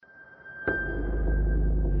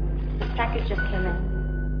Package just came in.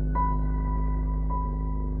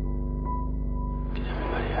 Get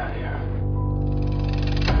everybody out of here.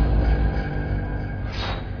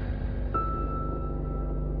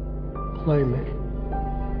 Play me.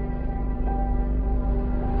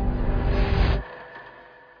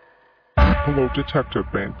 Hello, Detective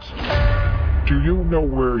Banks. Do you know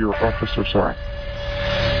where your officers are?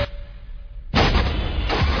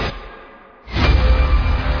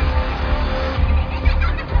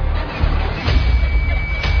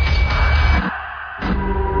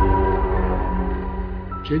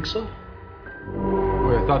 Jigsaw?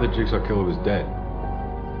 Wait, I thought the Jigsaw Killer was dead.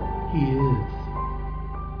 He is.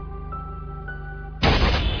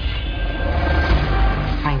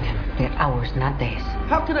 Find him. They're hours, not days.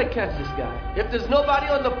 How can I catch this guy? If there's nobody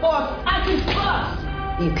on the force, I can bust!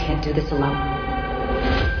 You can't do this alone.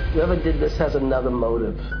 Whoever did this has another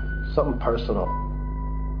motive. Something personal.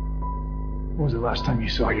 When was the last time you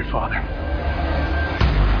saw your father?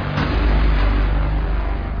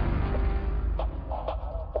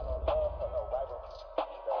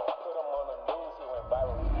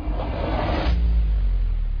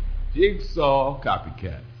 Jigsaw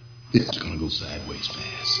copycat. It's gonna go sideways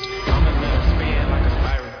fast. I'm in that spin like a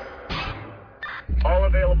spiral. All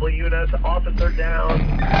available units, officer down.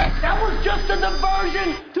 That was just a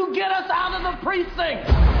diversion to get us out of the precinct!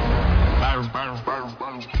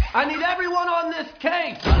 I need everyone on this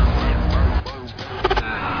case!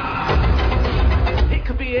 It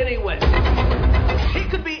could be anywhere. It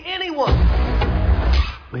could be anyone.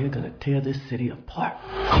 We're gonna tear this city apart.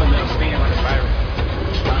 I'm in that spin like a spiral.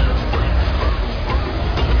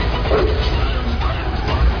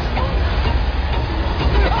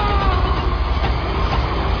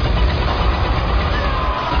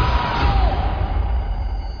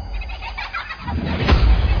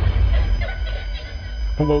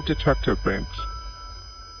 Hello, Detective Banks.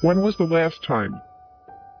 When was the last time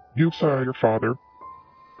you saw your father?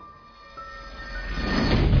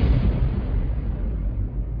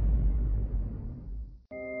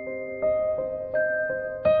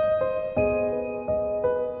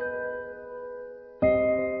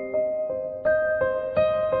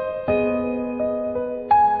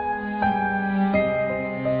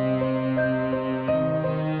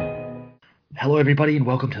 Hello, everybody, and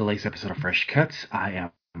welcome to the latest episode of Fresh Cuts. I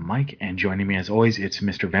am Mike, and joining me as always, it's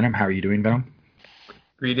Mr. Venom. How are you doing, Venom?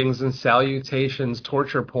 Greetings and salutations,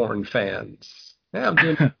 torture porn fans. Yeah, I'm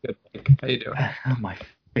doing good. How you doing? My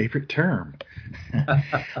favorite term.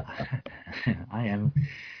 I am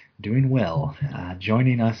doing well.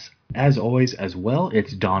 Joining us, as always, as well,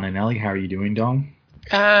 it's Don and Ellie. How are you doing, Don?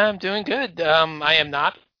 I'm doing good. I am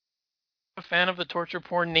not a fan of the torture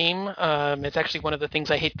porn name. It's actually one of the things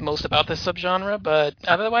I hate the most about this subgenre, but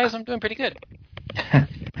otherwise I'm doing pretty good.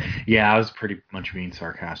 Yeah, I was pretty much being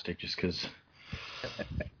sarcastic just because...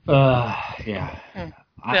 yeah.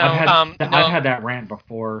 I've had that rant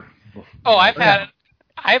before. Oh,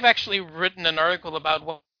 I've actually written an article about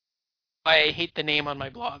why I hate the name on my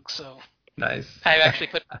blog, so... Nice. I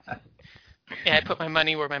actually I put my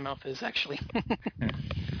money where my mouth is, actually.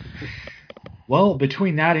 Well,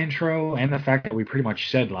 between that intro and the fact that we pretty much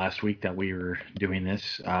said last week that we were doing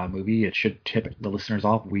this movie, it should tip the listeners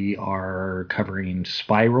off. We are covering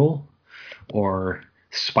Spiral, or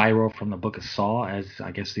Spiral from the Book of Saw, as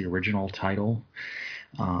I guess the original title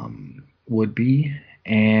would be.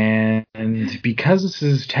 And because this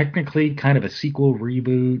is technically kind of a sequel,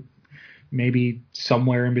 reboot, maybe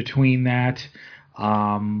somewhere in between that,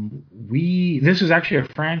 this is actually a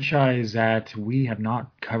franchise that we have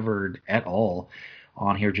not covered at all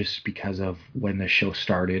on here just because of when the show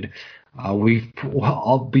started. Between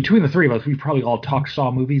the three of us, we've probably all talked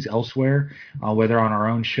Saw movies elsewhere, whether on our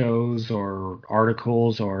own shows or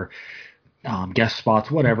articles or guest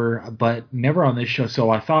spots, whatever, but never on this show.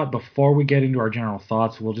 So I thought before we get into our general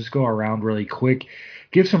thoughts, we'll just go around really quick,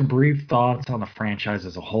 give some brief thoughts on the franchise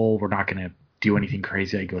as a whole. We're not going to do anything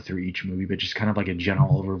crazy. I go through each movie, but just kind of like a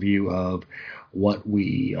general overview of what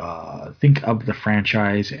we think of the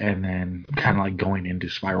franchise, and then kind of like going into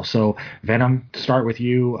Spiral. So, Venom, to start with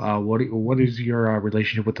you, what is your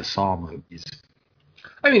relationship with the Saw movies?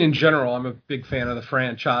 I mean, in general, I'm a big fan of the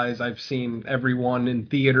franchise. I've seen every one in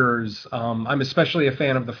theaters. I'm especially a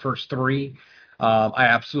fan of the first three. I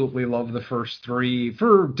absolutely love the first three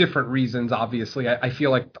for different reasons, obviously. I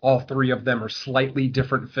feel like all three of them are slightly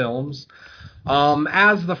different films.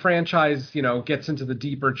 As the franchise, gets into the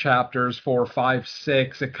deeper chapters, 4, 5,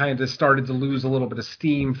 6, it kind of started to lose a little bit of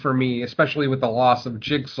steam for me, especially with the loss of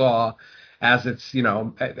Jigsaw as its,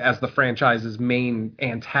 as the franchise's main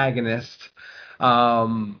antagonist.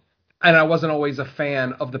 and I wasn't always a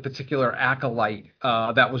fan of the particular acolyte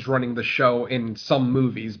that was running the show in some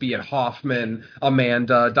movies, be it Hoffman,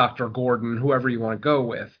 Amanda, Dr. Gordon, whoever you want to go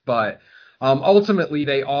with. But ultimately,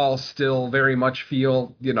 they all still very much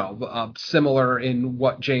feel, similar in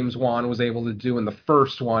what James Wan was able to do in the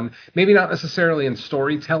first one. Maybe not necessarily in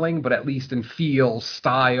storytelling, but at least in feel,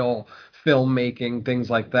 style, filmmaking, things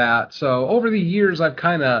like that. So over the years, I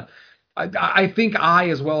think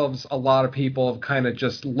as well as a lot of people, have kind of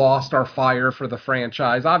just lost our fire for the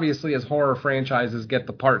franchise. Obviously, as horror franchises get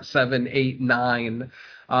to part 7, 8, 9,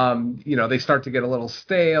 they start to get a little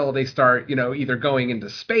stale. They start, either going into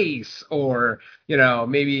space or,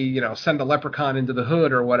 maybe, send a leprechaun into the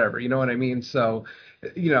hood or whatever. You know what I mean? So,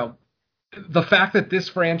 the fact that this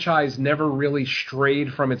franchise never really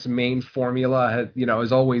strayed from its main formula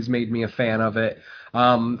has always made me a fan of it.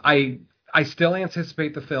 I still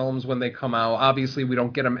anticipate the films when they come out. Obviously, we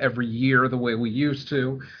don't get them every year the way we used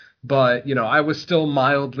to, but, I was still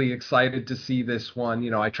mildly excited to see this one.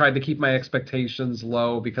 I tried to keep my expectations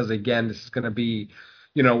low because, again, this is going to be,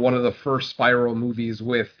 one of the first Spiral movies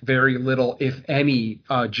with very little, if any,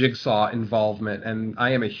 Jigsaw involvement. And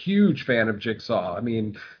I am a huge fan of Jigsaw. I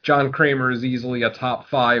mean, John Kramer is easily a top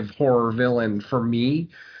 5 horror villain for me.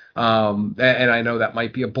 And I know that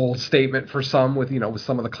might be a bold statement for some with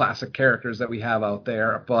some of the classic characters that we have out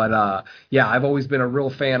there. But I've always been a real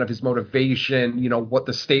fan of his motivation, what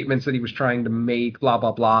the statements that he was trying to make, blah,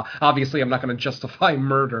 blah, blah. Obviously, I'm not going to justify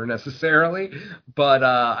murder necessarily, but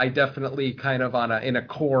I definitely kind of in a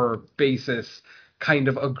core basis kind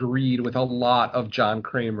of agreed with a lot of John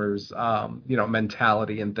Kramer's,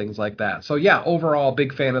 mentality and things like that. So yeah, overall,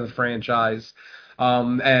 big fan of the franchise.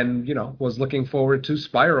 And was looking forward to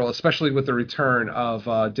Spiral, especially with the return of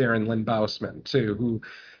Darren Lynn Bousman, too, who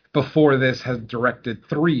before this has directed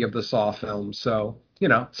 3 of the Saw films. So,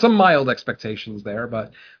 some mild expectations there,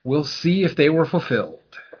 but we'll see if they were fulfilled.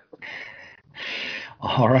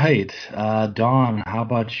 All right. Don, how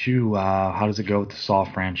about you? How does it go with the Saw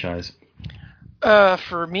franchise?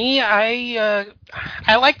 For me, I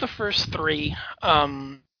like the first 3.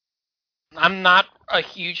 I'm not a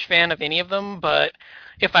huge fan of any of them, but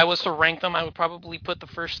if I was to rank them, I would probably put the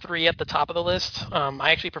first 3 at the top of the list.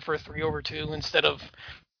 I actually prefer 3 over 2 instead of,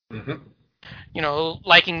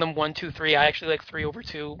 liking them 1, 2, 3. I actually like 3 over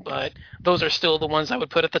 2, but those are still the ones I would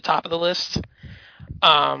put at the top of the list.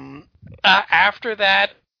 After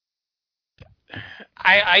that,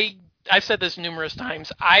 I've said this numerous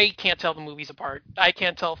times. I can't tell the movies apart. I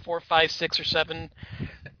can't tell 4, 5, 6, or 7,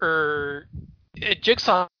 or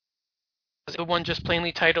Jigsaw. The one just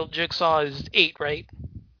plainly titled Jigsaw is 8, right?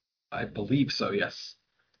 I believe so, yes.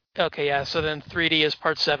 Okay, yeah, so then 3D is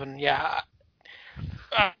part 7, yeah.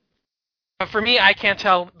 For me, I can't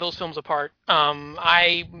tell those films apart.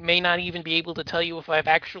 I may not even be able to tell you if I've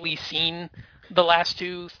actually seen the last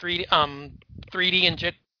 2, 3D and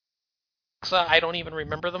Jigsaw. I don't even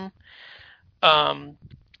remember them.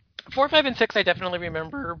 4, 5, and 6 I definitely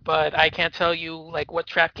remember, but I can't tell you what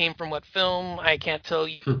trap came from what film. I can't tell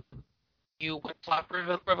you what plot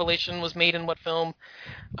revelation was made in what film.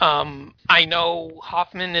 I know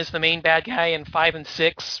Hoffman is the main bad guy in 5 and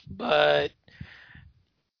 6, but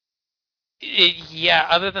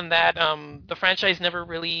other than that, the franchise never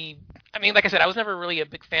really... I mean, like I said, I was never really a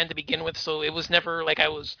big fan to begin with, so it was never like I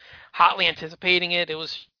was hotly anticipating it. It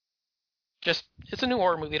was just, it's a new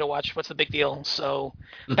horror movie to watch. What's the big deal? So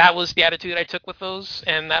that was the attitude I took with those,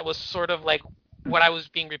 and that was sort of like what I was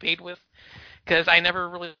being repaid with, because I never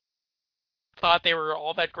really thought they were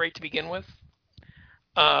all that great to begin with.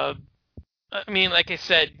 I mean, like I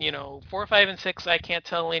said, 4, 5, and 6, I can't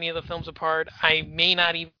tell any of the films apart. I may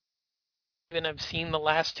not even have seen the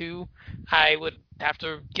last 2. I would have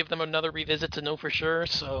to give them another revisit to know for sure.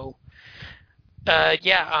 So,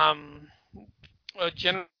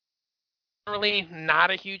 generally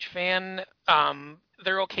not a huge fan.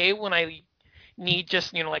 They're okay when I need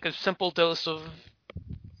just, like a simple dose of,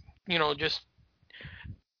 just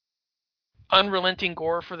unrelenting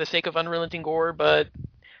gore for the sake of unrelenting gore, but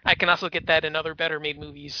I can also get that in other better made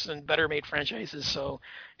movies and better made franchises, so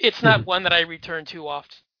it's not one that I return to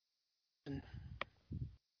often.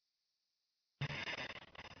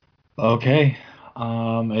 Okay.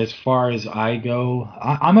 As far as I go,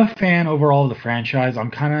 I'm a fan overall of the franchise.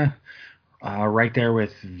 I'm kind of right there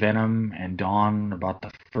with Venom and Dawn about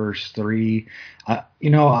the first 3.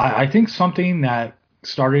 I think something that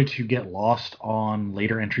started to get lost on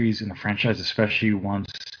later entries in the franchise, especially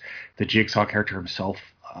once the Jigsaw character himself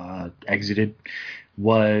exited,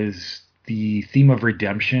 was the theme of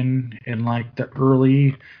redemption in the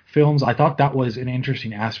early films. I thought that was an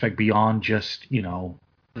interesting aspect beyond just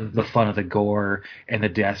the fun of the gore and the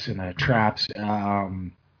deaths and the traps.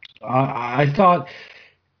 I thought,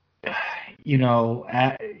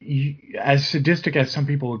 as sadistic as some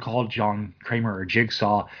people would call John Kramer or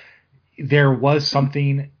Jigsaw, there was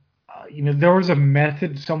something, there was a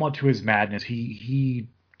method somewhat to his madness. He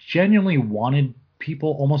genuinely wanted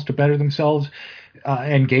people almost to better themselves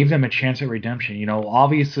and gave them a chance at redemption.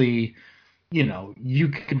 Obviously, you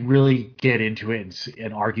could really get into it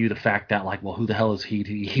and argue the fact that, like, well, who the hell is he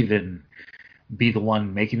to even be the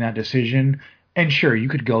one making that decision? And sure, you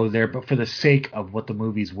could go there, but for the sake of what the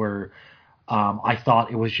movies were, I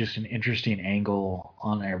thought it was just an interesting angle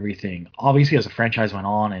on everything. Obviously, as the franchise went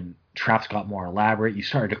on and traps got more elaborate, you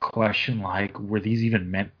started to question, like, were these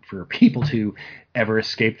even meant for people to ever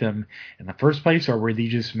escape them in the first place, or were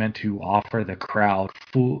these just meant to offer the crowd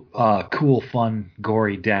cool, fun,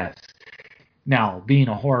 gory deaths? Now, being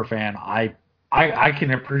a horror fan, I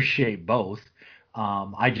can appreciate both.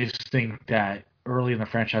 I just think that early in the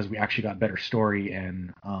franchise, we actually got better story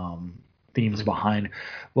and themes behind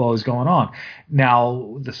what was going on.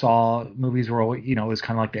 Now, the Saw movies were, it was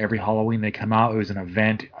kind of like every Halloween they come out. It was an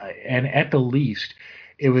event. And at the least,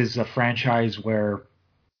 it was a franchise where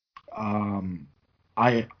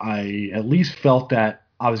I at least felt that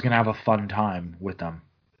I was going to have a fun time with them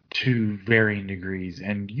to varying degrees.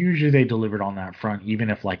 And usually they delivered on that front, even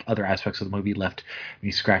if, like, other aspects of the movie left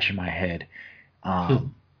me scratching my head.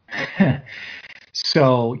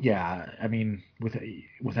 So, yeah, I mean,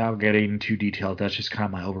 without getting too detailed, that's just kind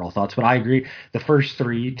of my overall thoughts. But I agree. The first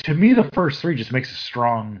three just makes a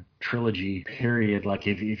strong trilogy, period. Like,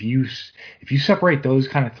 if you separate those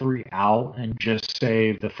kind of three out and just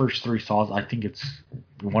say the first three Saws, I think it's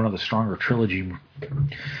one of the stronger trilogy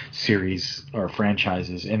series or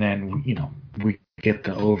franchises. And then, we get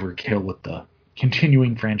the overkill with the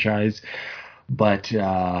continuing franchise. But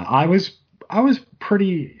I was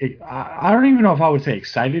pretty, I don't even know if I would say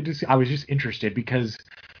excited to see. I was just interested because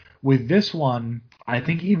with this one, I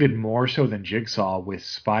think even more so than Jigsaw with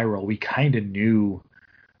Spiral, we kind of knew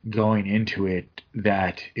going into it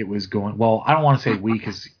that it was going, well, I don't want to say we,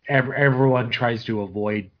 because everyone tries to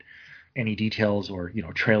avoid any details or,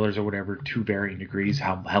 trailers or whatever to varying degrees,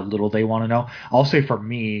 how little they want to know. I'll say for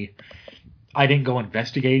me, I didn't go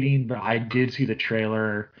investigating, but I did see the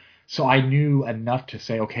trailer. So I knew enough to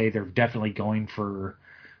say, okay, they're definitely going for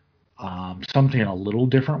something a little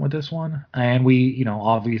different with this one. And we,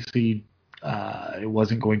 obviously it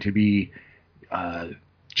wasn't going to be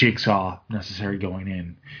Jigsaw necessarily going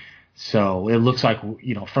in. So it looks like,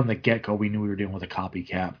 from the get-go, we knew we were dealing with a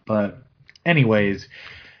copycat. But anyways,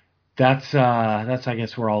 that's I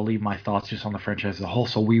guess where I'll leave my thoughts just on the franchise as a whole.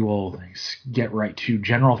 So we will get right to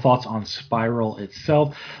general thoughts on Spiral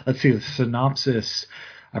itself. Let's see the synopsis.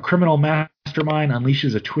 A criminal mastermind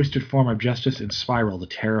unleashes a twisted form of justice in Spiral, the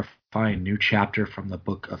terrifying new chapter from the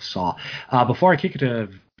Book of Saw. Before I kick it to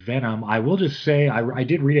Venom, I will just say I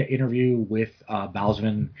did read an interview with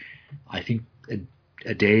Balsman, I think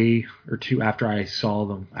a day or two after I saw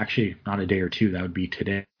them. Actually, not a day or two. That would be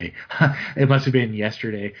today. It must have been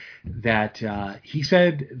yesterday. That he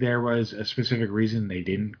said there was a specific reason they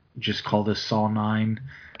didn't just call this Saw 9,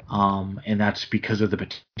 and that's because of the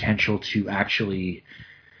potential to actually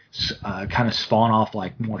kind of spawn off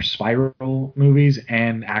like more Spiral movies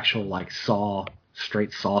and actual like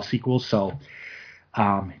straight Saw sequels. So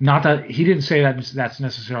not that he didn't say that that's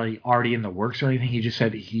necessarily already in the works or anything. He just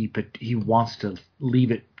said he wants to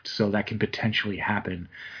leave it so that can potentially happen.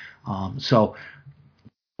 So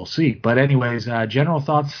we'll see. But anyways, general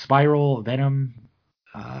thoughts: Spiral, Venom,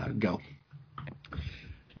 go.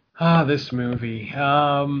 This movie.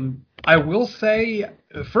 I will say,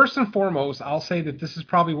 first and foremost, I'll say that this is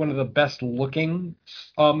probably one of the best looking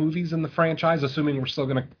movies in the franchise, assuming we're still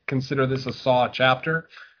going to consider this a Saw chapter.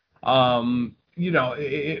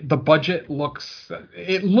 The budget looks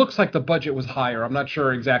like the budget was higher. I'm not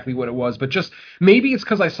sure exactly what it was, but just maybe it's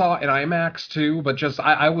because I saw it in IMAX too, but just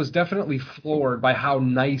I was definitely floored by how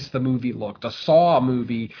nice the movie looked. A Saw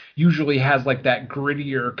movie usually has like that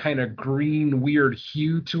grittier kind of green weird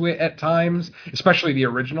hue to it at times, especially the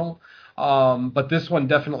original. But this one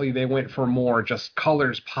definitely they went for more just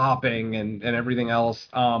colors popping and everything else.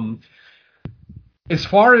 As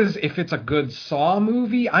far as if it's a good Saw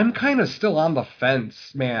movie, I'm kind of still on the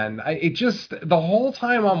fence, man. The whole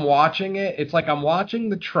time I'm watching it, it's like I'm watching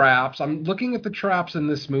the traps. I'm looking at the traps in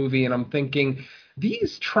this movie, and I'm thinking,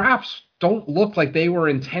 these traps don't look like they were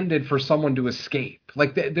intended for someone to escape.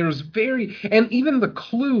 Like, and even the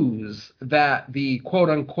clues that the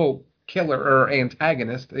quote-unquote killer or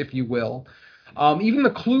antagonist, if you will, even the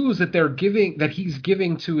clues that he's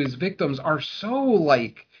giving to his victims are so,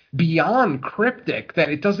 like, beyond cryptic that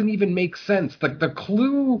it doesn't even make sense. The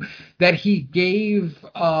clue that he gave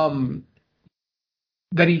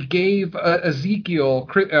Ezekiel,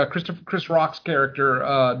 Chris Rock's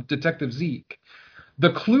character, Detective Zeke,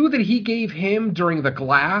 the clue that he gave him during the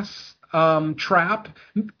glass trap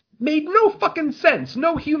made no fucking sense.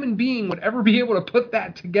 No human being would ever be able to put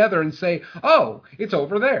that together and say, oh, it's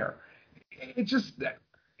over there.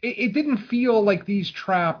 It didn't feel like these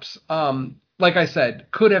traps, like I said,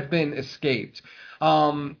 could have been escaped.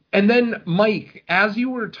 And then, Mike, as you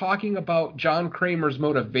were talking about John Kramer's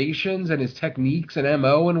motivations and his techniques and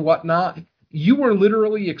MO and whatnot, you were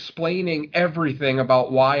literally explaining everything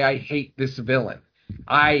about why I hate this villain.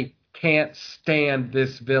 I can't stand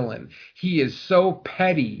this villain. He is so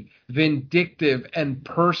petty, vindictive, and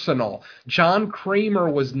personal. John Kramer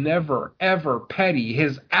was never, ever petty.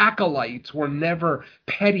 His acolytes were never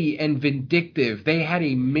petty and vindictive. They had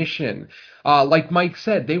a mission. Like Mike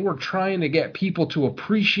said, they were trying to get people to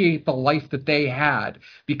appreciate the life that they had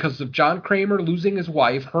because of John Kramer losing his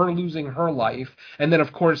wife, her losing her life, and then,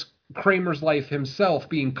 of course, Kramer's life himself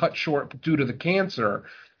being cut short due to the cancer.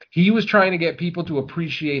 He was trying to get people to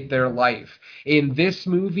appreciate their life. In this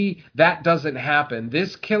movie, that doesn't happen.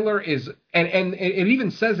 This killer is, and it even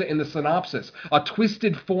says it in the synopsis, a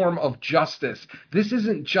twisted form of justice. This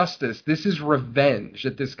isn't justice. This is revenge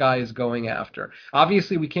that this guy is going after.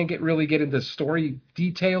 Obviously, we can't really get into story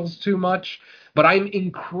details too much, but I'm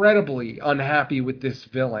incredibly unhappy with this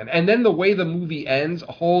villain. And then the way the movie ends,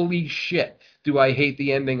 holy shit, do I hate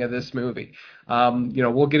the ending of this movie.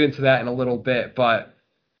 We'll get into that in a little bit, but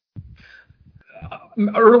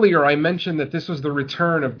earlier I mentioned that this was the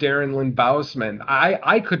return of Darren Lynn Bousman.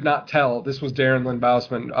 I could not tell this was Darren Lynn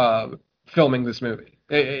Bousman filming this movie.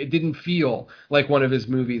 It didn't feel like one of his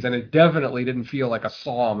movies, and it definitely didn't feel like a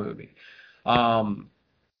Saw movie.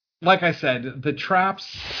 Like I said, the traps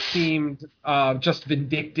seemed just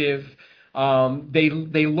vindictive.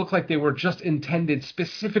 They look like they were just intended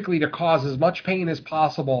specifically to cause as much pain as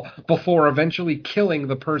possible before eventually killing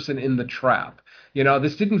the person in the trap.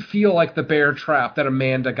 This didn't feel like the bear trap that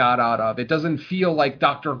Amanda got out of. It doesn't feel like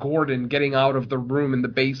Dr. Gordon getting out of the room in the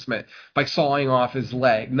basement by sawing off his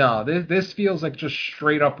leg. No, this feels like just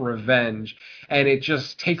straight up revenge, and it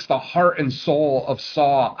just takes the heart and soul of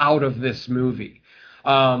Saw out of this movie.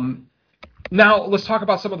 Now, let's talk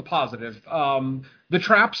about some of the positive. The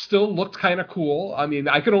traps still looked kind of cool. I mean,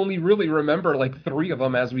 I could only really remember like 3 of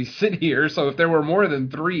them as we sit here. So if there were more than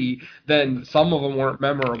 3, then some of them weren't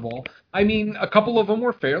memorable. I mean, a couple of them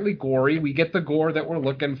were fairly gory. We get the gore that we're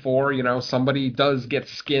looking for. Somebody does get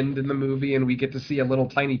skinned in the movie, and we get to see a little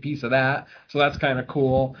tiny piece of that. So that's kind of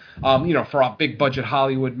cool, for a big budget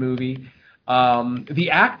Hollywood movie. The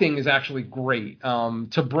acting is actually great.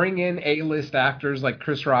 To bring in A-list actors like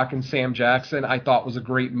Chris Rock and Sam Jackson, I thought was a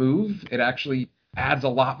great move. It actually adds a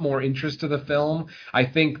lot more interest to the film. I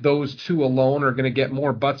think those 2 alone are going to get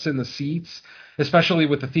more butts in the seats, especially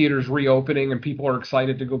with the theaters reopening and people are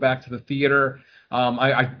excited to go back to the theater.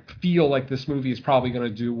 I feel like this movie is probably going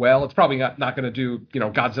to do well. It's probably not going to do,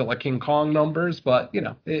 Godzilla King Kong numbers, but,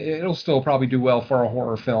 it'll still probably do well for a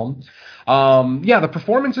horror film. The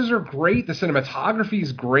performances are great. The cinematography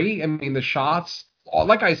is great. I mean, the shots,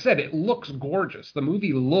 like I said, it looks gorgeous. The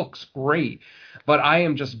movie looks great, but I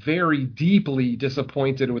am just very deeply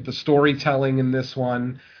disappointed with the storytelling in this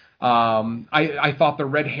one. I thought the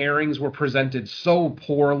red herrings were presented so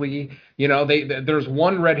poorly. There's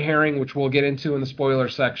one red herring, which we'll get into in the spoiler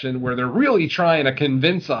section, where they're really trying to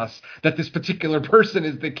convince us that this particular person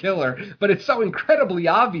is the killer, but it's so incredibly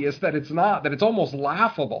obvious that it's not, that it's almost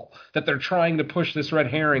laughable that they're trying to push this red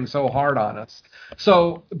herring so hard on us.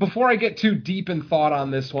 So before I get too deep in thought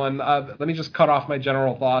on this one, let me just cut off my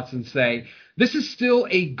general thoughts and say, this is still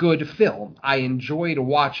a good film. I enjoyed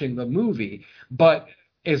watching the movie, but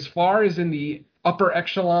as far as in the upper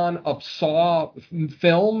echelon of Saw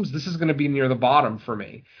films, this is going to be near the bottom for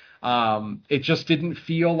me. It just didn't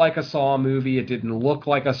feel like a Saw movie. It didn't look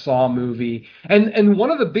like a Saw movie. And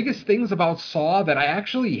one of the biggest things about Saw that I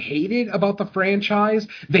actually hated about the franchise,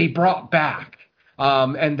 they brought back.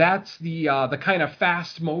 And that's the kind of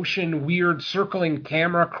fast motion, weird circling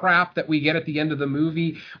camera crap that we get at the end of the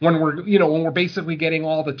movie when we're basically getting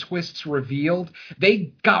all the twists revealed.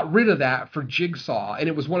 They got rid of that for Jigsaw, and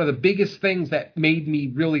it was one of the biggest things that made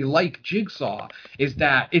me really like Jigsaw, is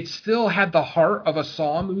that it still had the heart of a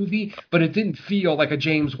Saw movie, but it didn't feel like a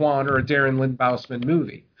James Wan or a Darren Lynn Bousman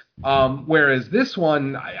movie. Whereas this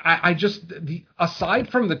one, I just,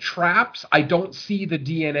 aside from the traps, I don't see the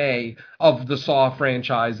DNA of the Saw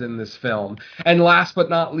franchise in this film. And last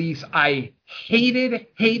but not least, I hated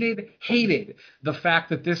the fact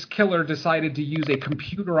that this killer decided to use a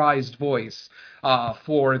computerized voice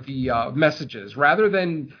for the messages rather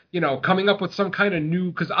than, coming up with some kind of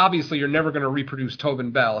new, because obviously you're never going to reproduce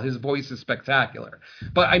Tobin Bell. His voice is spectacular.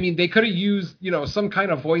 But, I mean, they could have used, some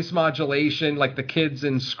kind of voice modulation like the kids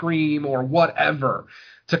in Scream or whatever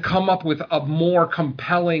to come up with a more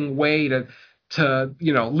compelling way to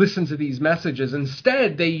listen to these messages.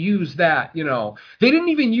 Instead, they use that, they didn't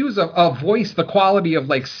even use a voice the quality of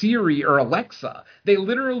like Siri or Alexa. They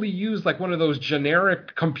literally used like one of those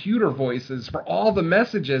generic computer voices for all the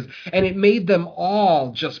messages, and it made them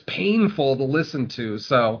all just painful to listen to.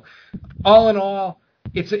 So all in all,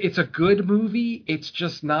 it's a good movie. It's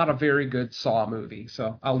just not a very good Saw movie.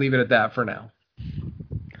 So I'll leave it at that for now.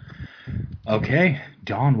 Okay.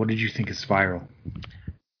 Don, what did you think of Spiral?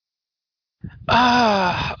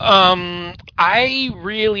 I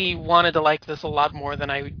really wanted to like this a lot more than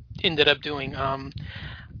I ended up doing.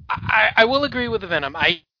 I will agree with the Venom.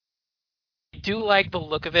 I do like the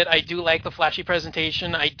look of it. I do like the flashy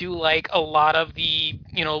presentation. I do like a lot of the,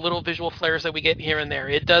 little visual flares that we get here and there.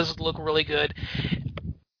 It does look really good.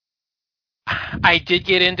 I did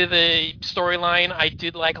get into the storyline. I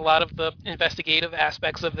did like a lot of the investigative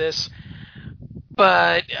aspects of this.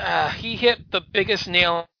 But he hit the biggest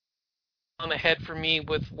nail on the head for me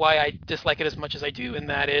with why I dislike it as much as I do, and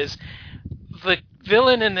that is the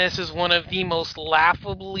villain in this is one of the most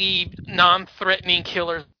laughably non-threatening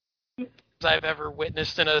killers I've ever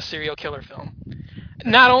witnessed in a serial killer film.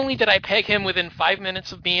 Not only did I peg him within 5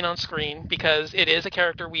 minutes of being on screen, because it is a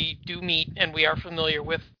character we do meet and we are familiar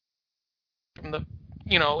with from the,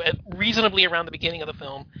 reasonably around the beginning of the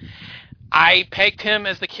film, I pegged him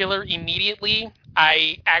as the killer immediately.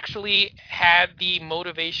 I actually had the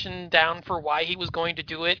motivation down for why he was going to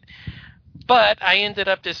do it, but I ended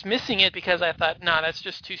up dismissing it because I thought, nah, that's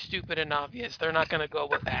just too stupid and obvious. They're not going to go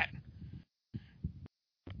with that.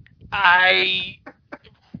 I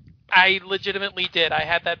legitimately did. I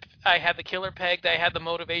had the killer pegged. I had the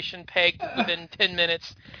motivation pegged within 10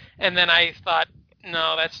 minutes, and then I thought,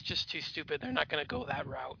 no, that's just too stupid. They're not going to go that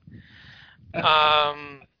route.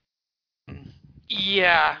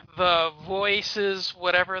 Yeah, the voices,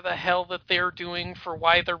 whatever the hell that they're doing for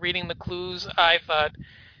why they're reading the clues, I thought,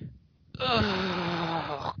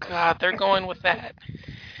 oh, God, they're going with that.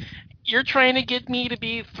 You're trying to get me to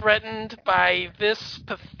be threatened by this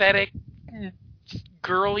pathetic,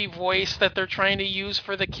 girly voice that they're trying to use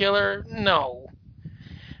for the killer? No,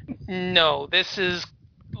 this is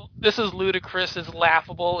ludicrous, it's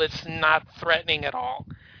laughable, it's not threatening at all.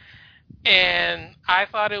 And I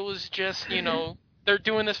thought it was just, they're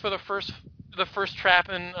doing this for the first trap,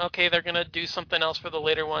 and okay, they're gonna do something else for the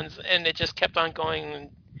later ones, and it just kept on going, and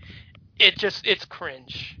it's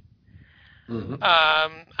cringe. Mm-hmm.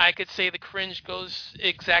 I could say the cringe goes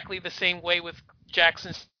exactly the same way with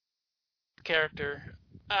Jackson's character.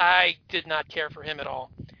 I did not care for him at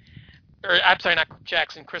all. Or, I'm sorry, not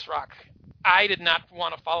Jackson, Chris Rock. I did not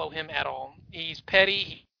want to follow him at all. He's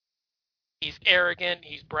petty, he's arrogant,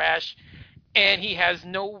 he's brash, and he has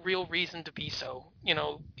no real reason to be so.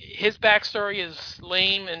 His backstory is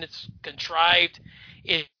lame and it's contrived.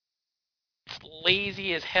 It's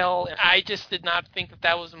lazy as hell, and I just did not think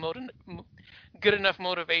that was good enough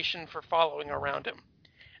motivation for following around him.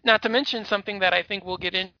 Not to mention something that I think we'll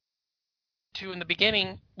get into in the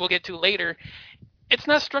beginning, we'll get to later. It's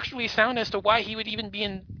not structurally sound as to why he would even be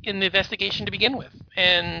in the investigation to begin with.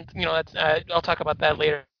 And, I'll talk about that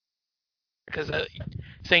later, because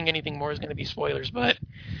saying anything more is going to be spoilers. But,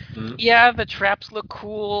 yeah, the traps look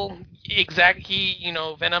cool.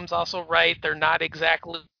 Venom's also right. They're not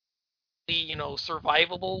exactly,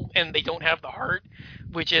 survivable, and they don't have the heart,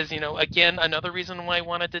 which is, again, another reason why I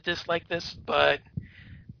wanted to dislike this. But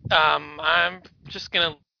I'm just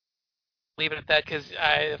going to leave it at that, because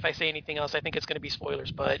if I say anything else, I think it's going to be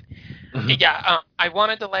spoilers. But yeah, I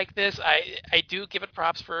wanted to like this. I do give it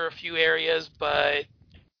props for a few areas, but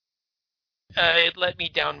it let me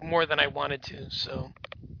down more than I wanted to. So,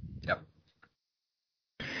 yep.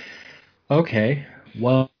 Okay,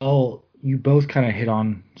 well, you both kind of hit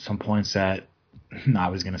on some points that I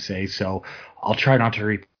was going to say, so I'll try not to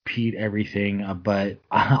repeat everything, but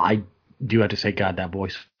I do have to say, God, that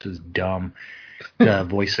voice was dumb. The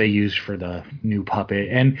voice they used for the new puppet.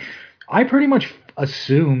 And I pretty much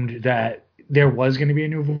assumed that there was going to be a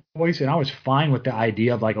new voice, and I was fine with the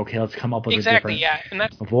idea of, like, okay, let's come up with a different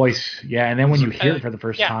voice. Yeah, and then when you hear it for the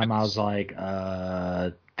first time, I was like,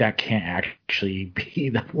 that can't actually be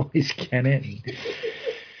the voice, can it?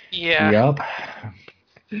 Yeah. Yep.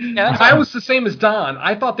 Yeah, I was the same as Don.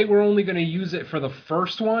 I thought they were only going to use it for the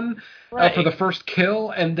first one, right. for the first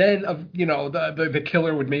kill, and then the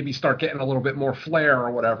killer would maybe start getting a little bit more flair or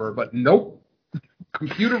whatever. But nope,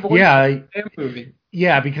 computer voice. Yeah, movie.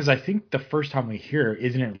 Yeah, because I think the first time we hear it,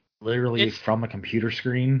 isn't it literally from a computer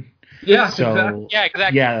screen? Yeah, so, exactly. Yeah,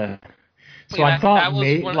 exactly. Yeah. So I thought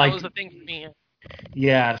that was the thing for me.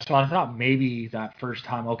 Yeah, so I thought maybe that first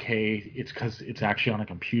time, okay, it's because it's actually on a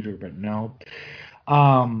computer, but no.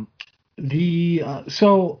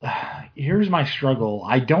 So here's my struggle.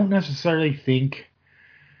 I don't necessarily think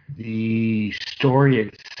the story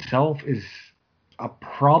itself is a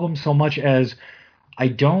problem so much as I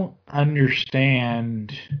don't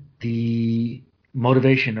understand the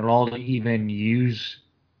motivation at all to even use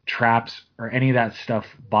traps or any of that stuff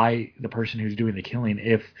by the person who's doing the killing.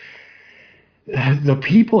 If the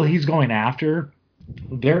people he's going after,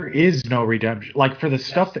 there is no redemption. Like for the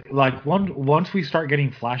stuff that, like once we start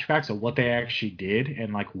getting flashbacks of what they actually did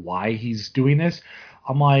and like why he's doing this,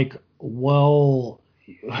 I'm like, well,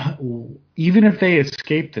 even if they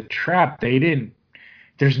escaped the trap, they didn't.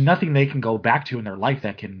 There's nothing they can go back to in their life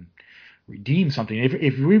that can redeem something.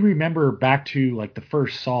 If we remember back to like the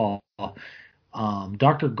first Saw,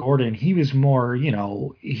 Dr. Gordon, he was more,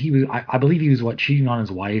 I believe he was cheating on his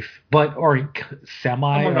wife, or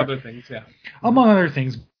semi, among other things, yeah. Among other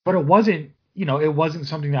things, but it wasn't, it wasn't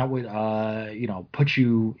something that would, put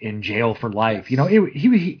you in jail for life.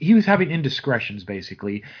 He was having indiscretions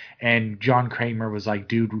basically, and John Kramer was like,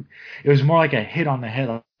 dude, it was more like a hit on the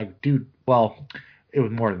head, like, dude, well, it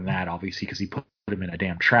was more than that, obviously, because he put him in a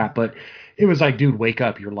damn trap, but it was like, dude, wake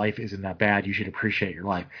up, your life isn't that bad, you should appreciate your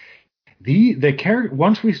life. The character,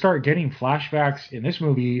 once we start getting flashbacks in this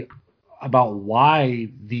movie about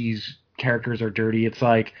why these characters are dirty, it's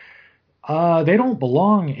like they don't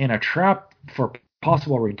belong in a trap for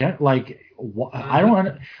possible redemption. Like I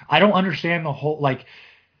don't understand the whole, like,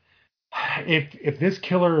 if this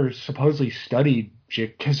killer supposedly studied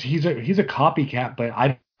Jick, because he's a copycat, but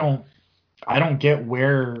I don't get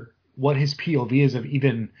what his POV is of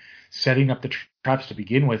even setting up the traps to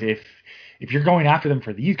begin with. If you're going after them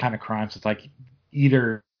for these kind of crimes, it's like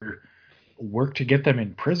either work to get them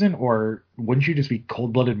in prison, or wouldn't you just be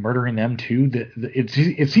cold-blooded murdering them too?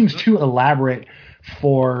 It seems too elaborate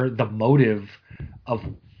for the motive of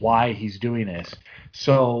why he's doing this.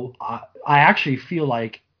 So I actually feel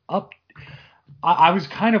like I was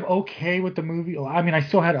kind of okay with the movie. I mean, I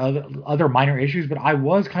still had other minor issues, but I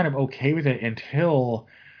was kind of okay with it until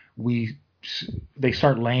they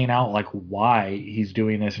start laying out like why he's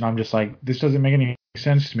doing this, and I'm just like, this doesn't make any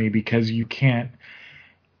sense to me, because you can't,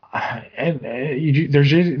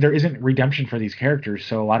 there isn't redemption for these characters,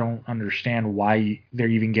 so I don't understand why they're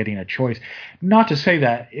even getting a choice. Not to say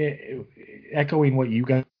that, echoing what you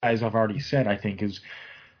guys have already said, I think is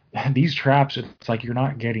these traps, it's like you're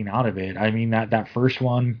not getting out of it. I mean, that first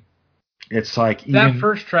one, it's like that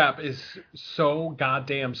first trap is so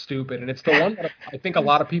goddamn stupid, and it's the one that I think a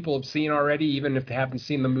lot of people have seen already, even if they haven't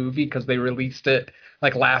seen the movie, because they released it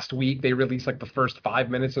like last week. They released like the first 5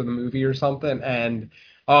 minutes of the movie or something, and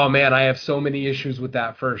oh man, I have so many issues with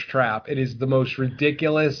that first trap. It is the most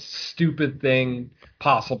ridiculous, stupid thing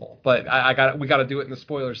possible. But we got to do it in the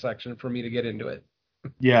spoiler section for me to get into it.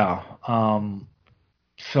 Yeah.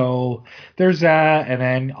 So there's that, and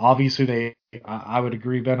then obviously I would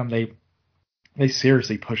agree, Venom. They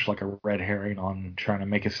seriously pushed like a red herring on trying to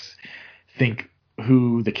make us think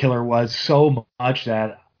who the killer was so much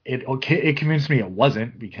that it convinced me it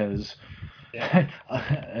wasn't, because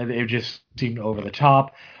it just seemed over the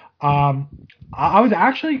top. I was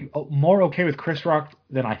actually more okay with Chris Rock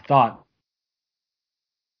than I thought.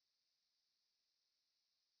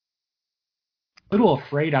 A little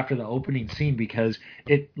afraid after the opening scene, because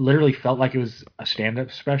it literally felt like it was a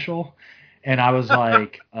stand-up special, and I was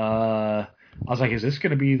like, is this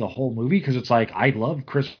going to be the whole movie? Because it's like, I love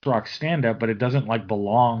Chris Rock's stand-up, but it doesn't like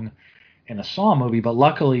belong in a Saw movie. But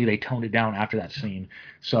luckily, they toned it down after that scene.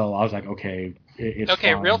 So I was like, okay, it's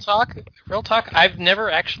okay. fine. Real talk. I've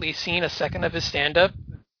never actually seen a second of his stand-up.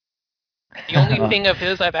 The only thing of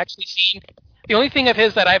his I've actually seen. The only thing of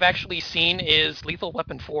his that I've actually seen is Lethal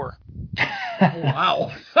Weapon 4.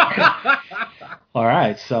 Wow. All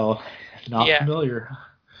right, so not familiar.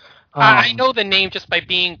 I know the name just by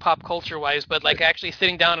being pop culture wise, but like actually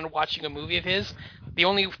sitting down and watching a movie of his, the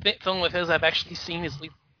only film of his I've actually seen is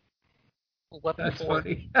Lethal Weapon 4.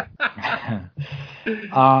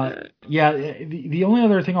 The only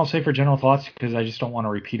other thing I'll say for general thoughts, because I just don't want to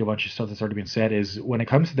repeat a bunch of stuff that's already been said, is when it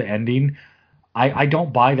comes to the ending, I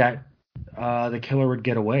don't buy that the killer would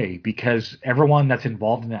get away, because everyone that's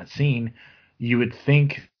involved in that scene, you would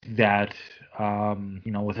think that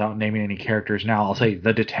without naming any characters now, I'll say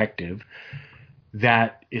the detective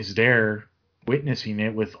that is there witnessing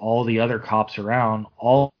it with all the other cops around.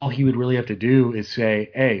 All he would really have to do is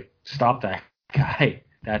say, "Hey, stop that guy."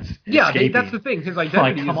 That's escaping. That's the thing. His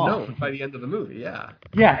identity is come known by the end of the movie. Yeah.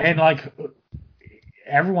 Yeah, and like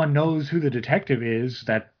everyone knows who the detective is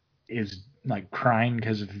that is like crying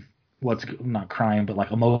because of what's not crying, but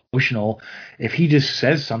like emotional. If he just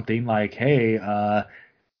says something like, "Hey,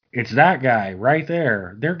 it's that guy right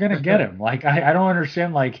there," they're gonna get him. Like I don't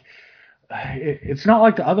understand. Like it's not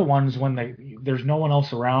like the other ones when there's no one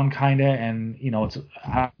else around, kind of, and it's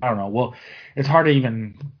I don't know. Well, it's hard to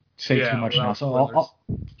even say too much now. So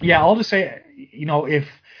I'll just say,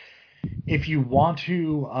 if you want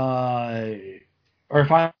to,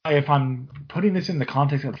 or if I'm putting this in the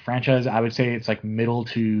context of the franchise, I would say it's like middle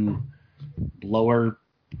to lower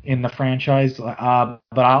in the franchise. But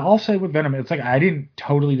I'll say with Venom, it's like I didn't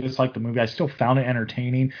totally dislike the movie. I still found it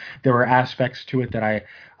entertaining. There were aspects to it that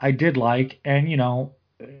I did like, and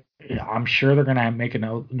I'm sure they're gonna make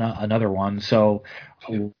another one. So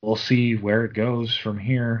we'll see where it goes from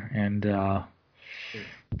here. And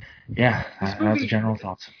that's general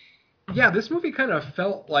thoughts. Yeah, this movie kind of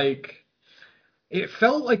felt like the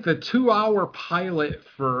 2-hour pilot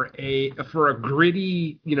for a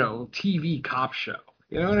gritty, TV cop show.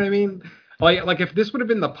 You know what I mean? Like if this would have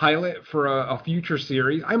been the pilot for a future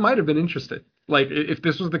series, I might have been interested. Like if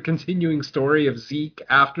this was the continuing story of Zeke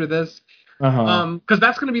after this. Because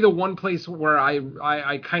that's going to be the one place where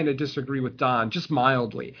I kind of disagree with Don, just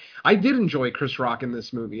mildly. I did enjoy Chris Rock in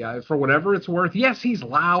this movie. For whatever it's worth, yes, he's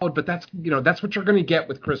loud, but that's what you're going to get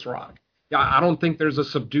with Chris Rock. I don't think there's a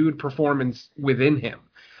subdued performance within him,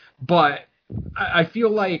 but I feel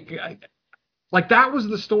like that was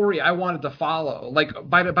the story I wanted to follow. Like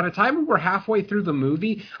by the time we were halfway through the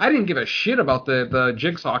movie, I didn't give a shit about the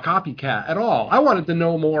Jigsaw copycat at all. I wanted to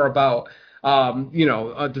know more about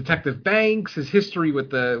Detective Banks, his history with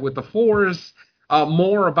the Force,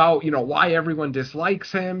 more about why everyone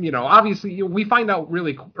dislikes him. Obviously we find out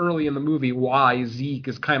really early in the movie why Zeke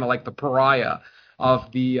is kind of like the pariah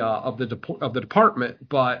of the department,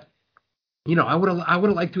 but I would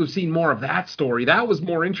have liked to have seen more of that story. That was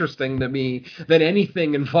more interesting to me than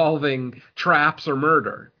anything involving traps or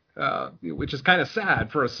murder. Which is kind of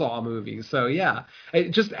sad for a Saw movie. So yeah,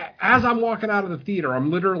 just as I'm walking out of the theater,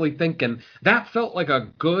 I'm literally thinking that felt like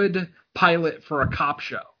a good pilot for a cop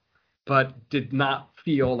show, but did not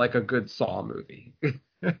feel like a good Saw movie.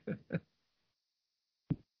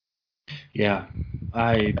 Yeah,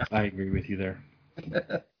 I agree with you there.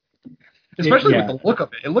 Especially with the look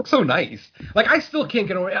of it. It looks so nice. Like I still can't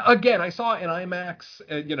get away. Again, I saw it in IMAX,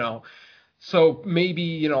 so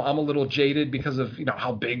maybe, I'm a little jaded because of,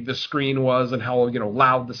 how big the screen was and how,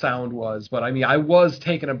 loud the sound was. But I mean, I was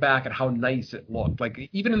taken aback at how nice it looked. Like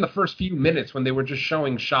even in the first few minutes when they were just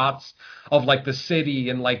showing shots of like the city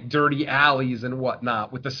and like dirty alleys and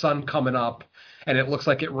whatnot with the sun coming up and it looks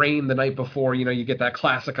like it rained the night before, you get that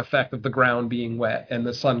classic effect of the ground being wet and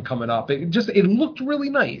the sun coming up. It looked really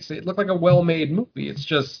nice. It looked like a well-made movie. It's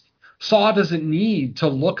just Saw doesn't need to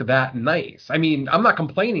look that nice. I mean, I'm not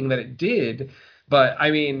complaining that it did, but I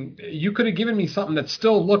mean, you could have given me something that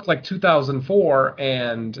still looked like 2004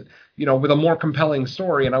 and, with a more compelling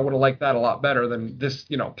story, and I would have liked that a lot better than this,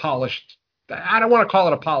 polished. I don't want to call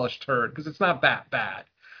it a polished turd because it's not that bad.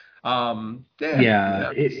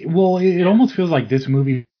 It almost feels like this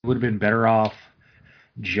movie would have been better off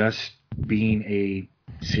just being a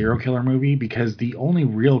serial killer movie because the only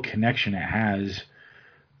real connection it has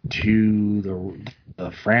to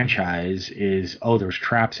the franchise is there's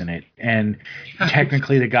traps in it, and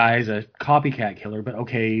technically the guy's a copycat killer, but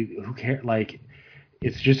okay, who cares? Like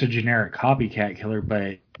it's just a generic copycat killer,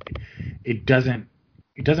 but it doesn't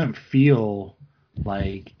feel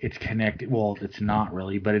like it's connected. Well, it's not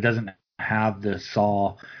really, but it doesn't have the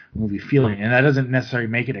Saw movie feeling, and that doesn't necessarily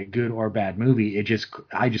make it a good or bad movie.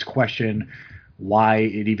 I just question why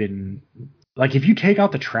it even, like, if you take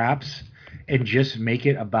out the traps and just make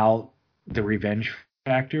it about the revenge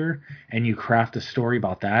factor and you craft a story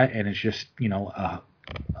about that and it's just, a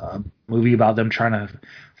movie about them trying to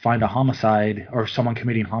find a homicide or someone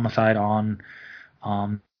committing homicide on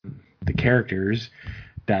the characters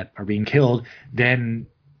that are being killed, then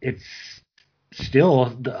it's still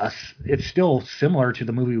similar to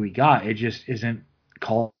the movie we got. It just isn't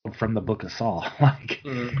called from the Book of Saw.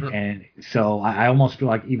 And so I almost feel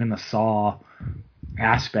like even the Saw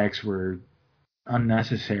aspects were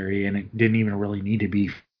unnecessary and it didn't even really need to be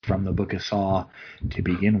from the Book of Saw to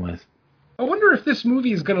begin with. I wonder if this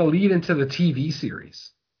movie is going to lead into the TV series,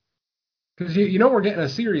 because we're getting a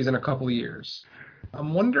series in a couple of years.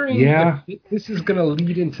 I'm wondering Yeah. if this is going to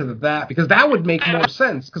lead into that, because that would make more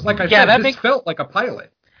sense. Because, like I Yeah, said, that this makes- felt like a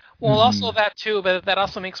pilot. Well, also that too, but that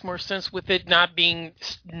also makes more sense with it not being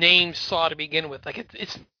named Saw to begin with. Like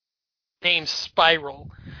it's named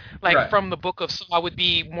Spiral. Like Right. from the book of Saw would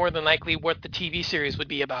be more than likely what the TV series would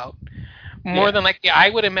be about. More than likely, I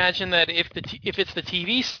would imagine that if it's the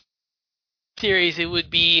TV series, it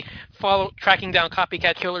would be tracking down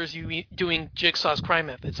copycat killers doing Jigsaw's crime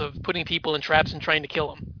methods of putting people in traps and trying to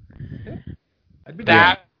kill them.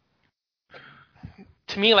 That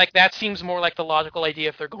to me, like that seems more like the logical idea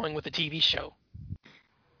if they're going with a TV show.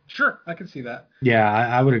 Sure, I can see that. Yeah,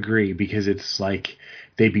 I would agree, because it's like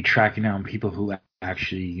they'd be tracking down people who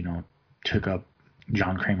actually, took up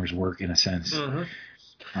John Kramer's work in a sense. Mm-hmm.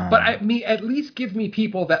 But at least give me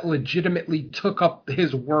people that legitimately took up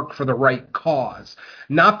his work for the right cause,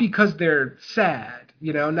 not because they're sad,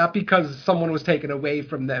 not because someone was taken away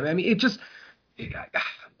from them. I mean,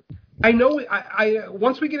 I know.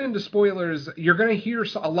 Once we get into spoilers, you're going to hear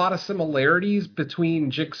a lot of similarities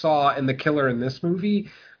between Jigsaw and the killer in this movie.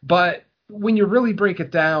 But when you really break it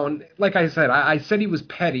down, like I said, I said he was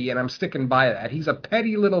petty, and I'm sticking by that. He's a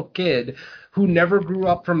petty little kid who never grew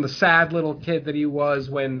up from the sad little kid that he was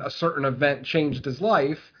when a certain event changed his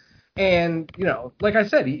life. And, like I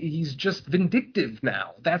said, he's just vindictive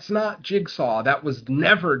now. That's not Jigsaw. That was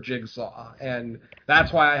never Jigsaw. And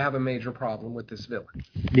that's why I have a major problem with this villain.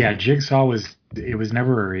 Yeah, Jigsaw was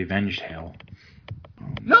never a revenge tale.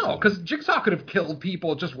 No, because Jigsaw could have killed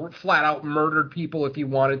people, just flat out murdered people if he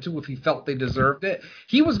wanted to, if he felt they deserved it.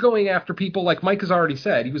 He was going after people, like Mike has already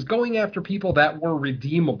said, he was going after people that were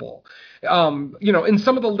redeemable. In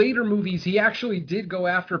some of the later movies, he actually did go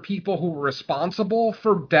after people who were responsible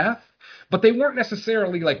for death, but they weren't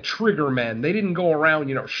necessarily like trigger men. They didn't go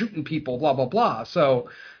around, shooting people, blah, blah, blah. So,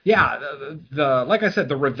 yeah, like I said,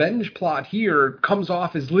 the revenge plot here comes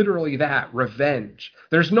off as literally that, revenge.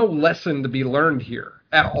 There's no lesson to be learned here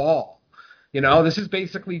at all. This is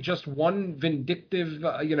basically just one vindictive,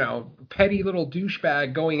 petty little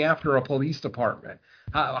douchebag going after a police department.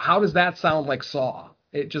 How does that sound like Saw?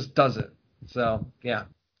 It just doesn't. So, yeah,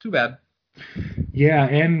 too bad. Yeah,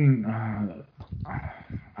 and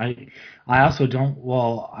I also don't.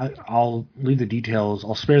 Well, I'll leave the details.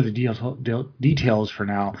 I'll spare the details for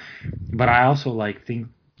now. But I also think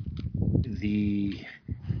the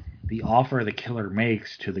offer the killer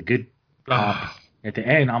makes to the good cop at the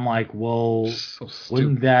end. I'm like, well, so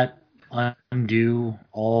wouldn't that undo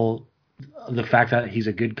all the fact that he's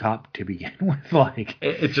a good cop to begin with?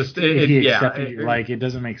 It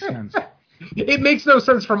doesn't make sense. It makes no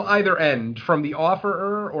sense from either end, from the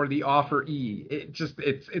offerer or the offeree.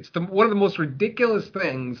 It's one of the most ridiculous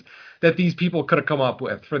things that these people could have come up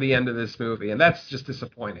with for the end of this movie, and that's just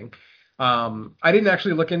disappointing. I didn't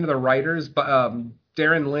actually look into the writers, but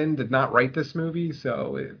Darren Lynn did not write this movie,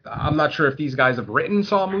 so I'm not sure if these guys have written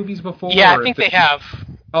Saw movies before. Yeah, I think they have.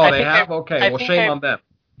 Oh, they have? Okay, well, shame on them.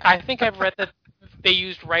 I think I've read that they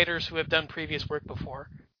used writers who have done previous work before.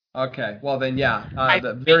 Okay, well then, yeah,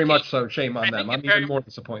 very much so. Shame on them. I'm even more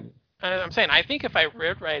disappointed. I'm saying, I think if I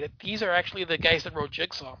read right, these are actually the guys that wrote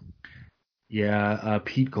Jigsaw. Yeah,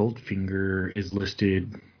 Pete Goldfinger is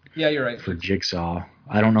listed. Yeah, you're right. For Jigsaw.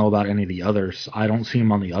 I don't know about any of the others. I don't see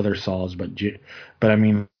him on the other Saws, but I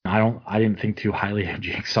mean, I didn't think too highly of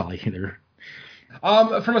Jigsaw either.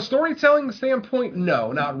 From a storytelling standpoint,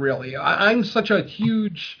 no, not really. I'm such a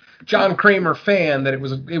huge John Kramer fan that it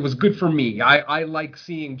was good for me. I like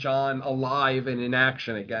seeing John alive and in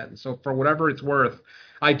action again. So for whatever it's worth,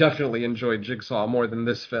 I definitely enjoyed Jigsaw more than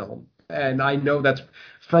this film. And I know that's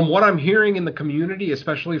from what I'm hearing in the community,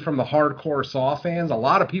 especially from the hardcore Saw fans, a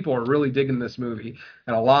lot of people are really digging this movie,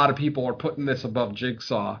 and a lot of people are putting this above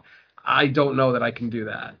Jigsaw. I don't know that I can do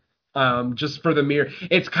that. Just for the mere,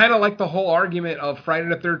 it's kind of like the whole argument of Friday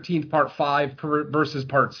the 13th Part 5 versus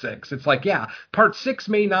Part 6. It's like, yeah, Part 6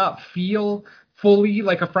 may not feel fully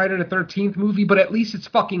like a Friday the 13th movie, but at least it's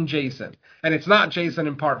fucking Jason. And it's not Jason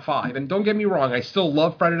in Part 5. And don't get me wrong, I still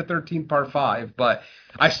love Friday the 13th Part 5, but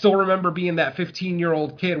I still remember being that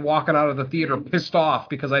 15-year-old kid walking out of the theater pissed off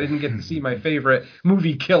because I didn't get to see my favorite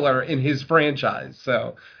movie killer in his franchise.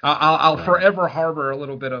 So I'll forever harbor a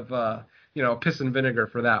little bit of piss and vinegar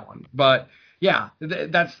for that one. But yeah,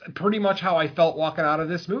 that's pretty much how I felt walking out of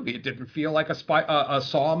this movie. It didn't feel like a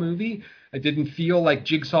Saw movie. It didn't feel like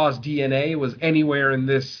Jigsaw's DNA was anywhere in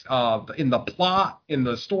this, in the plot, in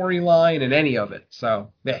the storyline, in any of it.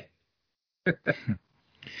 So, yeah.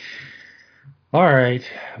 All right.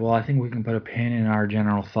 Well, I think we can put a pin in our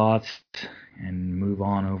general thoughts and move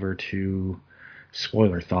on over to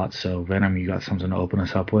spoiler thoughts. So, Venom, you got something to open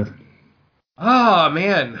us up with? Oh,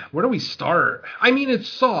 man, where do we start? I mean, it's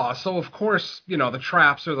Saw, so of course, the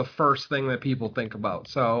traps are the first thing that people think about.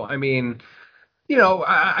 So, I mean,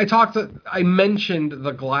 I mentioned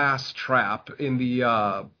the glass trap in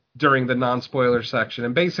the during the non-spoiler section,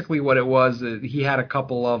 and basically what it was, he had a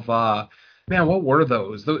couple of man, what were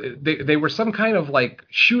those? They were some kind of like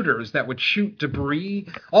shooters that would shoot debris,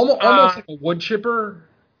 almost like a wood chipper.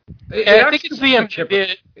 I think it's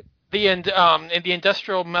the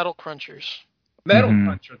industrial metal crunchers. Metal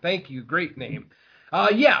Cruncher, thank you, great name.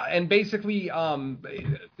 Yeah, and basically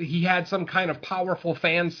he had some kind of powerful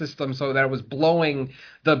fan system so that it was blowing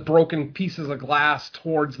the broken pieces of glass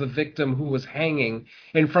towards the victim who was hanging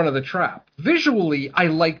in front of the trap. Visually, I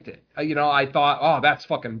liked it. I thought, oh, that's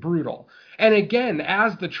fucking brutal. And again,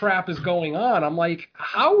 as the trap is going on, I'm like,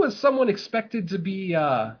 how was someone expected to be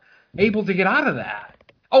able to get out of that?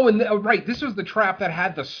 Oh, and right, this was the trap that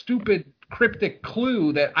had the stupid cryptic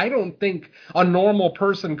clue that I don't think a normal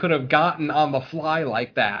person could have gotten on the fly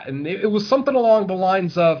like that. And it was something along the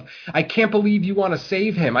lines of, I can't believe you want to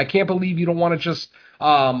save him. I can't believe you don't want to just,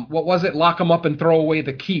 lock him up and throw away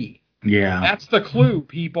the key. Yeah. That's the clue,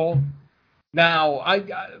 people. Now,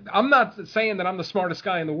 I'm not saying that I'm the smartest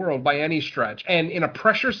guy in the world by any stretch. And in a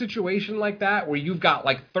pressure situation like that, where you've got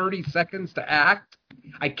like 30 seconds to act,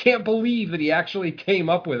 I can't believe that he actually came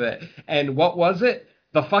up with it. And what was it?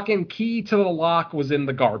 The fucking key to the lock was in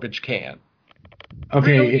the garbage can.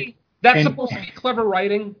 Okay. Really? That's supposed to be clever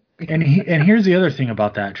writing? And here's the other thing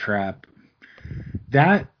about that trap.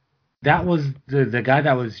 That was the guy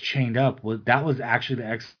that was chained up. That was actually the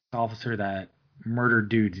ex-officer that murdered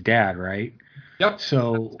dude's dad, right? Yep.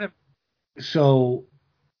 So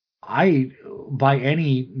I, by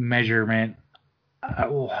any measurement,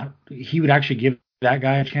 he would actually give that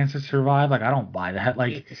guy a chance to survive. Like, I don't buy that.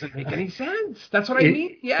 Like, it doesn't make any sense. That's what I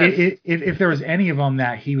mean. Yes. If there was any of them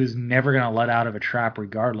that he was never going to let out of a trap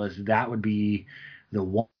regardless, that would be the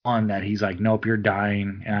one that he's like, nope, you're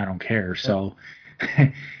dying, and I don't care. So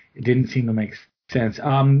it didn't seem to make sense.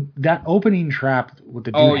 That opening trap with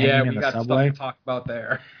the dude hanging in the subway. Stuff to talk about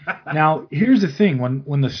there. Now, here's the thing: when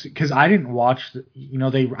because I didn't watch,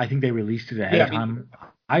 I think they released it ahead of time.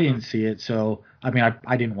 I didn't see it, so I mean,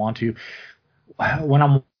 I didn't want to. When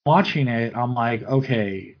I'm watching it, I'm like,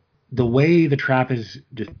 okay, the way the trap is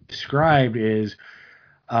described is,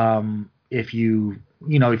 if you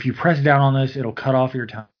press down on this, it'll cut off your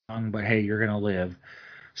tongue, but hey, you're gonna live.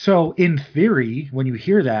 So in theory, when you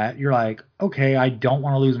hear that, you're like, okay, I don't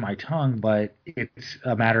want to lose my tongue, but it's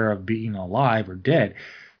a matter of being alive or dead.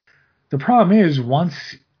 The problem is, once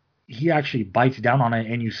he actually bites down on it,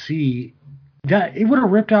 and you see that it would have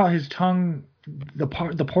ripped out his tongue. The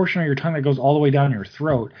portion of your tongue that goes all the way down your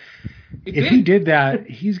throat. If he did that,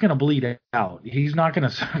 he's going to bleed out. He's not going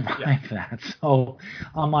to survive that. So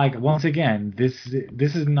I'm like, once again, this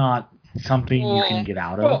is not something you can get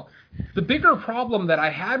out of. Well, the bigger problem that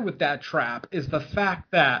I had with that trap is the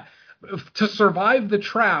fact that to survive the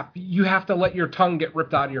trap, you have to let your tongue get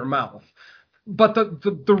ripped out of your mouth. But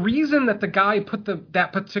the reason that the guy put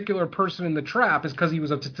that particular person in the trap is because he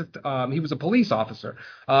was a police officer.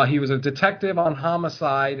 He was a detective on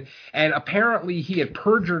homicide, and apparently he had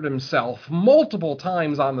perjured himself multiple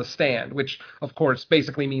times on the stand, which of course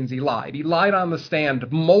basically means he lied. He lied on the stand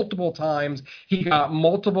multiple times. He got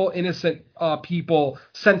multiple innocent people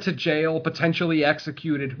sent to jail, potentially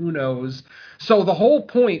executed, who knows. So the whole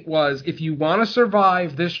point was, if you want to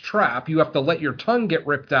survive this trap, you have to let your tongue get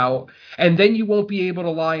ripped out, and then you won't be able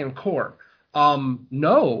to lie in court.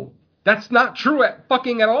 No, that's not true at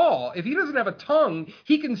all. If he doesn't have a tongue,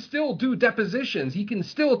 he can still do depositions. He can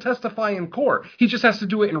still testify in court. He just has to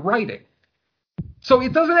do it in writing. So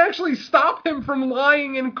it doesn't actually stop him from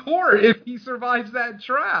lying in court if he survives that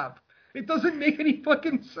trap. It doesn't make any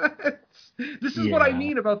fucking sense. This is what I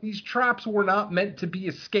mean about these traps were not meant to be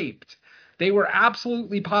escaped. They were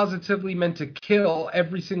absolutely positively meant to kill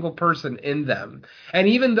every single person in them. And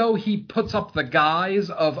even though he puts up the guise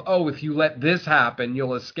of, oh, if you let this happen,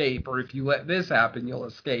 you'll escape, or if you let this happen, you'll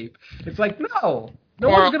escape. It's like, no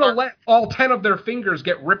one's going to let all 10 of their fingers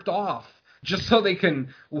get ripped off just so they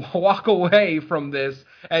can walk away from this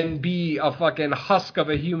and be a fucking husk of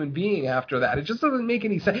a human being after that. It just doesn't make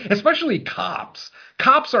any sense, especially cops.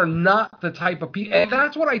 Cops are not the type of people, and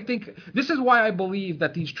that's what I think. This is why I believe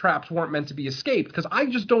that these traps weren't meant to be escaped, because I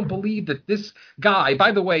just don't believe that this guy,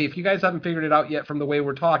 by the way, if you guys haven't figured it out yet from the way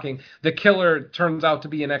we're talking, the killer turns out to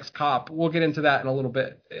be an ex-cop. We'll get into that in a little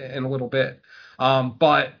bit.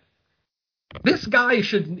 But this guy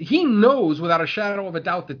he knows without a shadow of a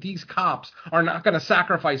doubt that these cops are not going to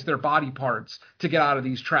sacrifice their body parts to get out of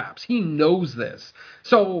these traps. He knows this.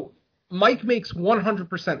 So Mike makes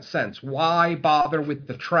 100% sense. Why bother with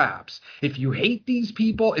the traps? If you hate these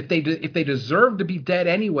people, if they deserve to be dead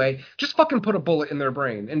anyway, just fucking put a bullet in their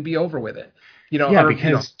brain and be over with it.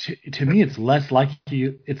 Because to me, it's less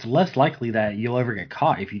likely that you'll ever get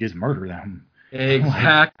caught if you just murder them.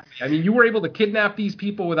 Exactly. I mean, you were able to kidnap these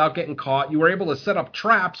people without getting caught. You were able to set up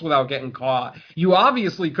traps without getting caught. You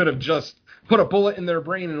obviously could have just put a bullet in their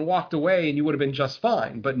brain and walked away, and you would have been just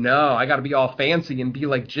fine. But no, I got to be all fancy and be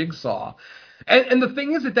like Jigsaw. And the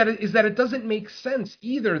thing is that it doesn't make sense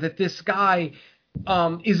either that this guy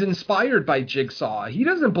is inspired by Jigsaw. He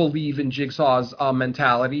doesn't believe in Jigsaw's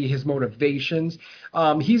mentality, his motivations.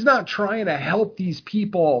 He's not trying to help these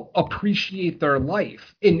people appreciate their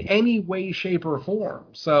life in any way, shape, or form.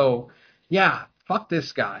 So, yeah, fuck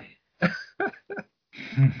this guy.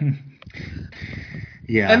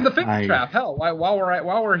 Yeah, and the finger trap. Hell, while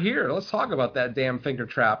we're here, let's talk about that damn finger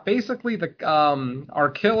trap. Basically,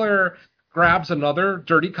 our killer grabs another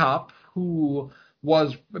dirty cop who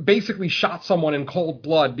was basically shot someone in cold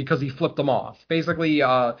blood because he flipped them off. Basically,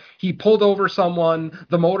 he pulled over someone,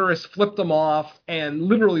 the motorist flipped them off, and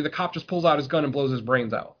literally the cop just pulls out his gun and blows his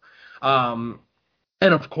brains out.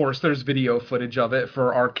 And of course, there's video footage of it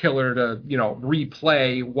for our killer to,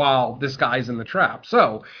 replay while this guy's in the trap.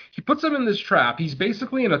 So he puts him in this trap. He's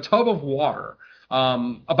basically in a tub of water,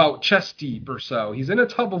 about chest deep or so. He's in a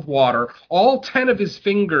tub of water. All 10 of his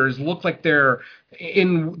fingers look like they're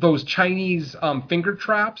in those Chinese finger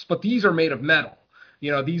traps, but these are made of metal.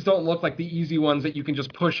 These don't look like the easy ones that you can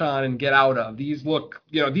just push on and get out of. These look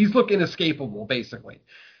inescapable, basically.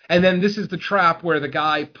 And then this is the trap where the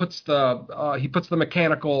guy puts the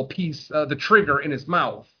mechanical piece, the trigger, in his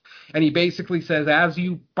mouth. And he basically says, as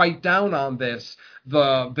you bite down on this,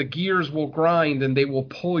 the gears will grind and they will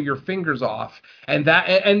pull your fingers off. And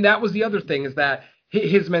that was the other thing, is that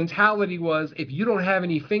his mentality was, if you don't have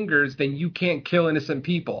any fingers, then you can't kill innocent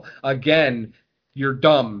people. Again, you're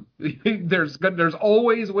dumb. There's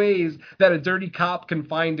always ways that a dirty cop can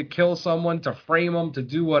find to kill someone, to frame them, to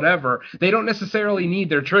do whatever. They don't necessarily need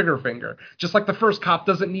their trigger finger. Just like the first cop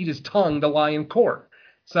doesn't need his tongue to lie in court.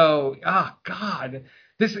 So, God,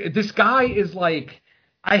 this guy is like,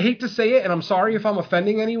 I hate to say it, and I'm sorry if I'm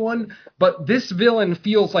offending anyone, but this villain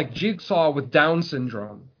feels like Jigsaw with Down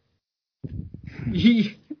syndrome.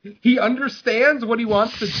 He understands what he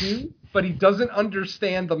wants to do, but he doesn't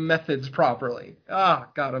understand the methods properly. God,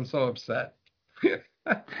 I'm so upset.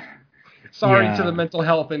 Sorry to the mental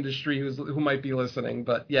health industry who might be listening,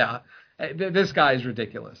 but yeah, this guy is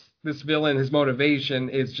ridiculous. This villain, his motivation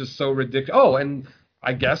is just so ridiculous. Oh, and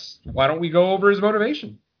I guess, why don't we go over his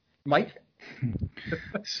motivation? Mike?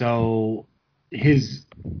 So,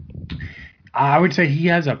 I would say he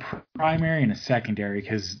has a primary and a secondary,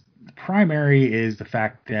 because primary is the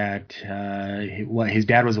fact that his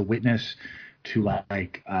dad was a witness to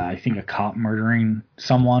I think a cop murdering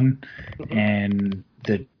someone, and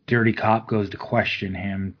the dirty cop goes to question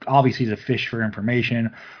him. Obviously, he's a fish for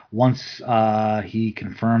information. Once he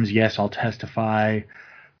confirms, yes, I'll testify,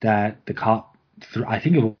 that the cop threw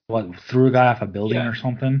a guy off a building or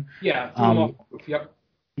something. Yeah. Yep.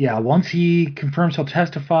 Yeah. Once he confirms he'll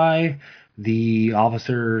testify, the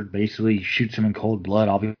officer basically shoots him in cold blood,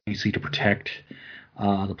 obviously to protect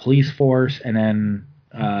the police force. And then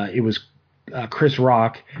it was Chris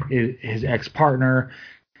Rock, his ex-partner,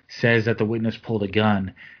 says that the witness pulled a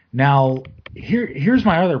gun. Now, here's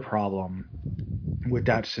my other problem with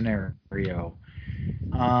that scenario.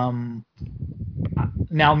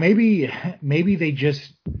 Now, maybe they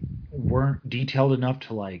just weren't detailed enough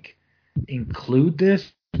to include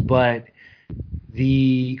this, but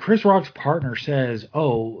the Chris Rock's partner says,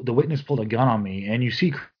 "Oh, the witness pulled a gun on me," and you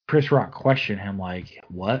see Chris Rock question him, like,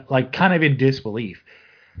 "What?" Like, kind of in disbelief.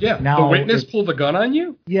 Yeah. Now, the witness pulled a gun on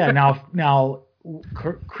you? Yeah. Now,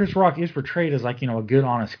 Chris Rock is portrayed as a good,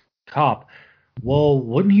 honest cop. Well,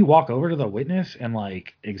 wouldn't he walk over to the witness and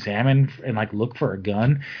examine and look for a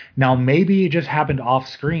gun? Now, maybe it just happened off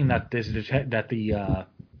screen that the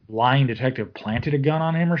lying detective planted a gun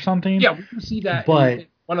on him or something. Yeah, we can see that in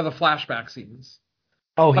one of the flashback scenes.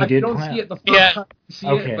 Oh, he did. You don't see it the first time you see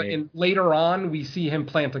it, but later on we see him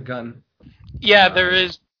plant a gun. Yeah, there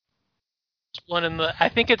is one in the. I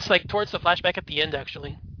think it's towards the flashback at the end,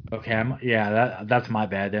 actually. Okay, that's my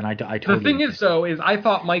bad. Then I totally. The thing is, though, I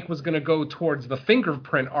thought Mike was going to go towards the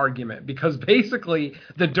fingerprint argument, because basically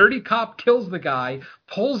the dirty cop kills the guy,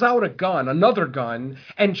 pulls out a gun, another gun,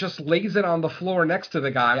 and just lays it on the floor next to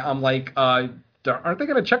the guy. I'm like, aren't they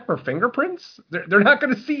going to check for fingerprints? They're not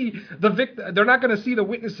going to see the They're not going to see the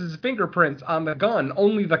witness's fingerprints on the gun.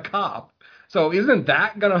 Only the cop. So isn't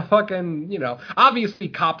that gonna fucking, obviously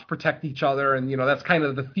cops protect each other, and that's kind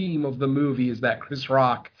of the theme of the movie, is that Chris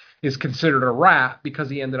Rock is considered a rat because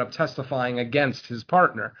he ended up testifying against his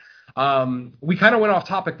partner. We kind of went off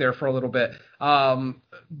topic there for a little bit.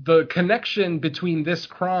 The connection between this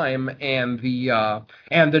crime and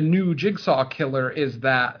the new Jigsaw killer is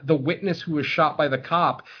that the witness who was shot by the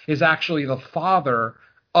cop is actually the father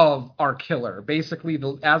of our killer. Basically,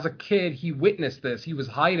 as a kid, he witnessed this. He was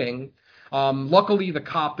hiding. Luckily,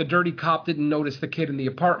 the dirty cop didn't notice the kid in the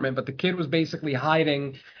apartment, but the kid was basically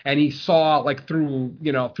hiding, and he saw, like, through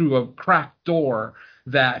a cracked door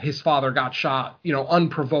that his father got shot,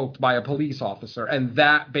 unprovoked by a police officer. And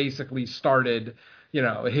that basically started,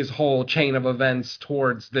 his whole chain of events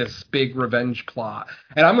towards this big revenge plot.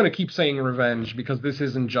 And I'm going to keep saying revenge because this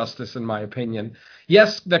isn't justice, in my opinion.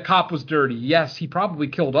 Yes, the cop was dirty. Yes, he probably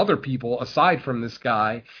killed other people aside from this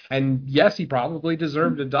guy. And yes, he probably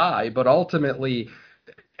deserved to die. But ultimately,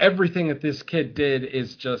 everything that this kid did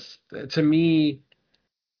is just, to me,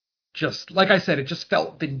 just like I said, it just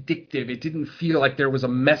felt vindictive. It didn't feel like there was a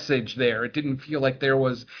message there. It didn't feel like there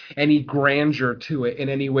was any grandeur to it in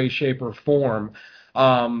any way, shape, or form.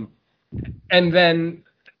 And then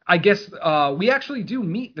I guess we actually do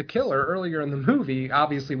meet the killer earlier in the movie.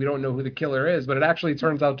 Obviously, we don't know who the killer is, but it actually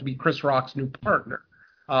turns out to be Chris Rock's new partner.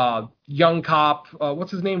 Young cop,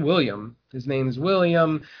 what's his name? William. His name is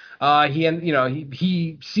William.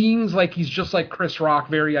 He seems like he's just like Chris Rock,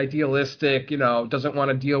 very idealistic, doesn't want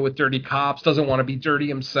to deal with dirty cops, doesn't want to be dirty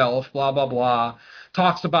himself, blah, blah, blah.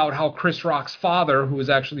 Talks about how Chris Rock's father, who was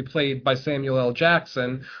actually played by Samuel L.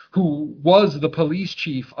 Jackson, who was the police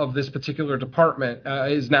chief of this particular department,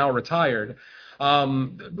 is now retired.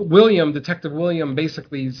 Detective William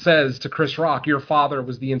basically says to Chris Rock, your father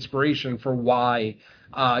was the inspiration for why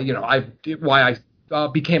I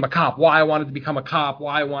became a cop, why I wanted to become a cop,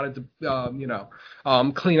 why I wanted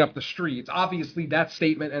to, clean up the streets. Obviously, that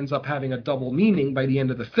statement ends up having a double meaning by the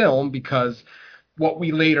end of the film, because what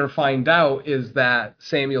we later find out is that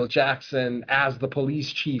Samuel Jackson, as the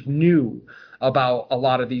police chief, knew about a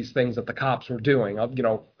lot of these things that the cops were doing,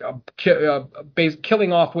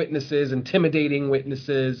 killing off witnesses, intimidating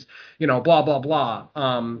witnesses, blah, blah, blah.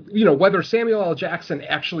 Whether Samuel L. Jackson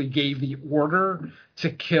actually gave the order to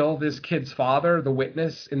kill this kid's father, the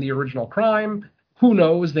witness in the original crime, who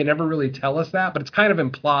knows? They never really tell us that, but it's kind of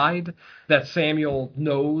implied that Samuel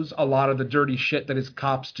knows a lot of the dirty shit that his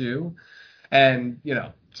cops do. And,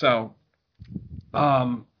 so,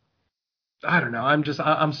 I don't know.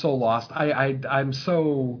 I'm so lost. I'm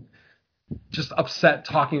so just upset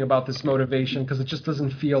talking about this motivation, because it just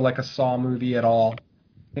doesn't feel like a Saw movie at all.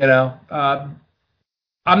 I'm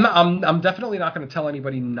definitely not going to tell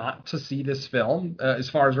anybody not to see this film. As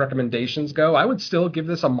far as recommendations go, I would still give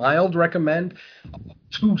this a mild recommend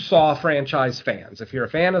to Saw franchise fans. If you're a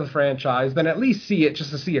fan of the franchise, then at least see it just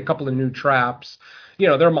to see a couple of new traps.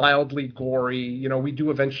 They're mildly gory. We do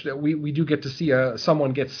eventually we do get to see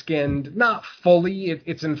someone get skinned, not fully.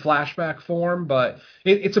 It's in flashback form, but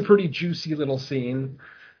it's a pretty juicy little scene.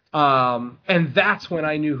 And that's when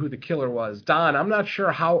I knew who the killer was. Don, I'm not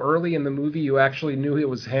sure how early in the movie you actually knew it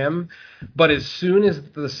was him, but as soon as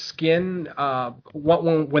the skin,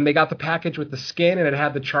 when they got the package with the skin and it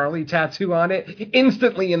had the Charlie tattoo on it,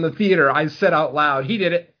 instantly in the theater I said out loud, he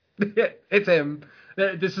did it. It's him.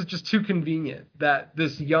 This is just too convenient that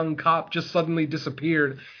this young cop just suddenly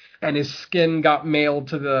disappeared and his skin got mailed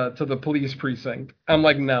to the police precinct. I'm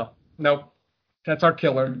like, nope, that's our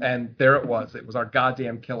killer. And there it was. It was our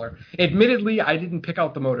goddamn killer. Admittedly, I didn't pick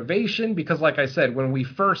out the motivation because, like I said, when we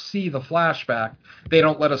first see the flashback, they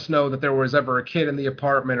don't let us know that there was ever a kid in the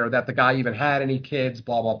apartment or that the guy even had any kids,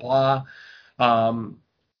 blah, blah, blah.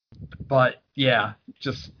 But yeah,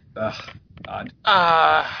 just, God.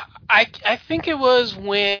 I think it was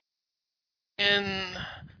when,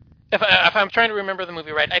 if I'm trying to remember the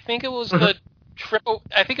movie right, I think it was the trip.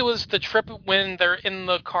 I think it was the trip when they're in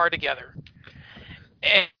the car together,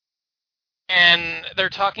 and they're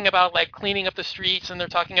talking about like cleaning up the streets, and they're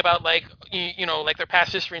talking about like like their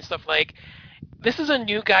past history and stuff. Like, this is a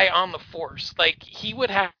new guy on the force. Like, he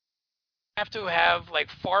would have to have like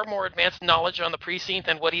far more advanced knowledge on the precinct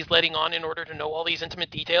than what he's letting on in order to know all these intimate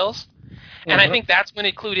details. And I think that's when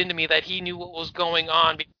it clued into me that he knew what was going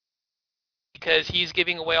on, because he's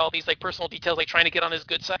giving away all these like personal details, like trying to get on his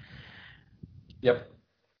good side. Yep.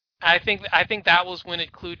 I think that was when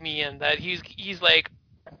it clued me in that he's like,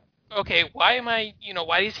 okay, why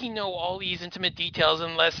does he know all these intimate details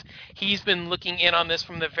unless he's been looking in on this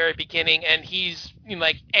from the very beginning, and he's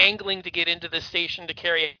like angling to get into the station to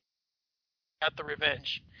carry out the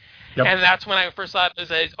revenge. Yep. And that's when I first thought,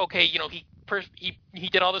 okay, he he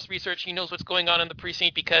did all this research. He knows what's going on in the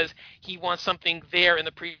precinct because he wants something there in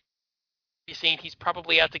the precinct. He's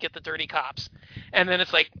probably out to get the dirty cops. And then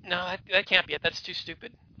it's like, no, that can't be it. That's too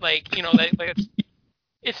stupid. Like,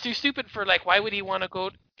 it's too stupid for, like, why would he want to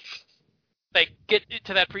go, like, get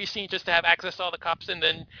to that precinct just to have access to all the cops and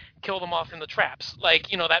then kill them off in the traps? Like,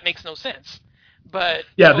 that makes no sense. But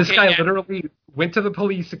yeah, this guy literally went to the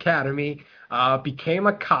police academy, became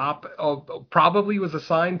a cop, probably was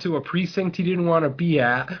assigned to a precinct he didn't want to be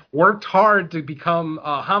at, worked hard to become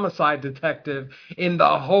a homicide detective in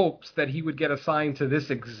the hopes that he would get assigned to this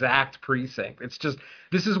exact precinct. It's just,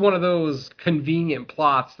 this is one of those convenient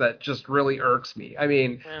plots that just really irks me. I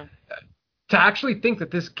mean, to actually think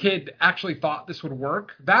that this kid actually thought this would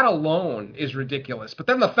work, that alone is ridiculous. But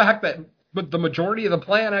then the fact that the majority of the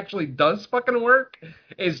plan actually does fucking work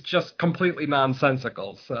is just completely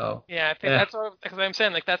nonsensical. So yeah, I think that's what I'm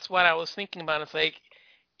saying. Like, that's what I was thinking about. It's like,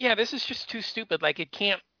 yeah, this is just too stupid. Like, it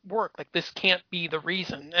can't work. Like, this can't be the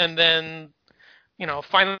reason. And then,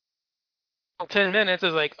 final 10 minutes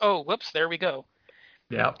is like, oh, whoops, there we go.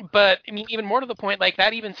 Yeah. But I mean, even more to the point, like,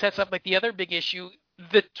 that even sets up like the other big issue.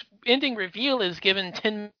 The ending reveal is given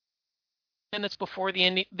 10 minutes before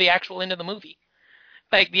the actual end of the movie.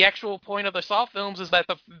 Like, the actual point of the Saw films is that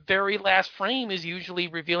the very last frame is usually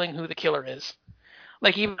revealing who the killer is.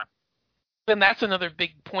 Like, even that's another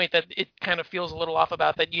big point that it kind of feels a little off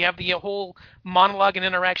about, that you have the whole monologue and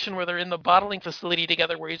interaction where they're in the bottling facility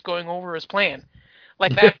together where he's going over his plan.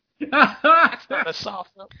 Like, that's not a Saw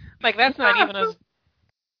film. Like, that's not even as...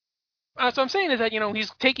 so I'm saying is that,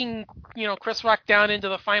 he's taking, Chris Rock down into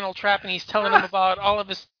the final trap and he's telling him about all of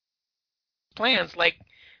his plans. Like,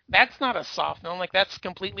 that's not a Saw film. Like, that's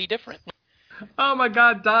completely different. Oh my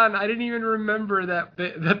God, Don! I didn't even remember that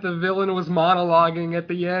the villain was monologuing at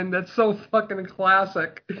the end. That's so fucking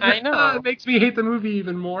classic. I know. It makes me hate the movie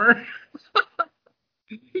even more.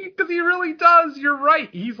 Because he really does. You're right.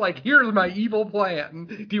 He's like, "Here's my evil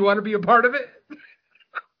plan. Do you want to be a part of it?"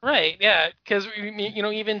 Right. Yeah. Because he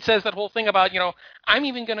even says that whole thing about I'm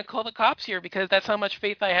even going to call the cops here because that's how much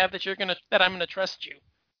faith I have that I'm gonna trust you.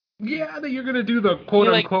 Yeah, that you're gonna do the quote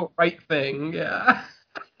unquote right thing. Yeah.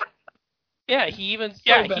 Yeah,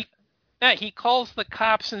 he calls the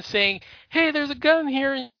cops and saying, "Hey, there's a gun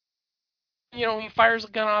here." And, he fires a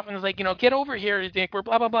gun off and is like, "Get over here, Dick. We're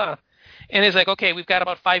blah blah blah." And he's like, "Okay, we've got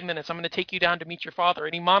about 5 minutes. I'm going to take you down to meet your father."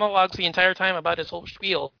 And he monologues the entire time about his whole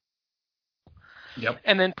spiel. Yep.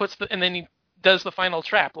 And then he does the final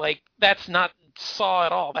trap. Like, that's not Saw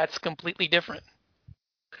at all. That's completely different.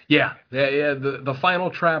 Yeah. The final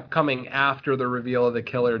trap coming after the reveal of the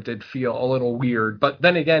killer did feel a little weird. But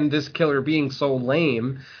then again, this killer being so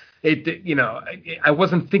lame, I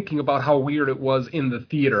wasn't thinking about how weird it was in the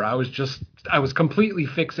theater. I was completely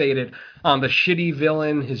fixated on the shitty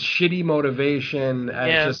villain, his shitty motivation,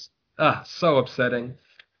 and just so upsetting.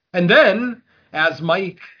 And then, as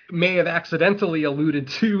Mike may have accidentally alluded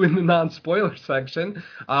to in the non-spoiler section,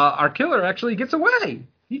 our killer actually gets away.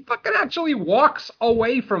 He fucking actually walks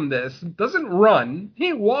away from this. Doesn't run.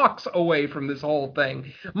 He walks away from this whole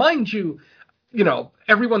thing. Mind you,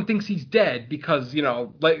 everyone thinks he's dead because,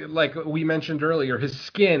 like we mentioned earlier, his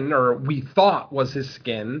skin, or we thought was his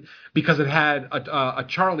skin, because it had a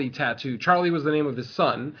Charlie tattoo. Charlie was the name of his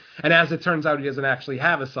son. And as it turns out, he doesn't actually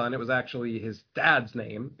have a son. It was actually his dad's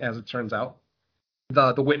name, as it turns out,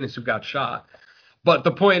 the witness who got shot. But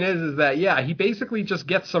the point is that, he basically just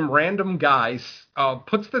gets some random guy,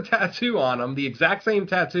 puts the tattoo on him, the exact same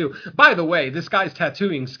tattoo. By the way, this guy's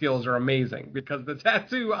tattooing skills are amazing because the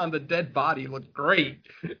tattoo on the dead body looked great.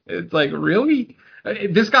 It's like, really?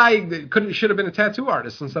 This guy should have been a tattoo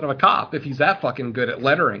artist instead of a cop if he's that fucking good at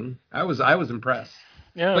lettering. I was impressed.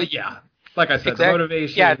 Yeah. But like I said, the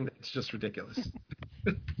motivation, it's just ridiculous.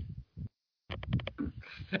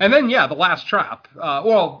 And then, the last trap.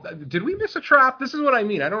 Did we miss a trap? This is what I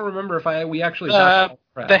mean. I don't remember if we actually got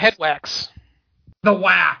the head wax. The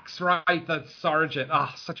wax, right? The sergeant. Oh,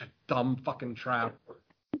 such a dumb fucking trap.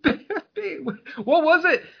 What was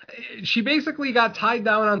it? She basically got tied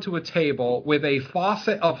down onto a table with a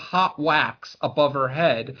faucet of hot wax above her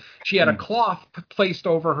head. She had a cloth placed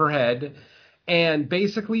over her head, and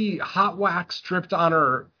basically hot wax dripped on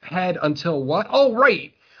her head until what? Oh,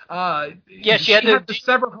 right. She had to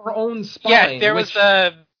sever her own spine. Yeah, there was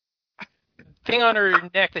a thing on her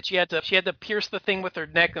neck that she had to pierce the thing with her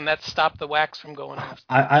neck, and that stopped the wax from going off.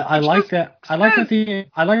 I like that. I like that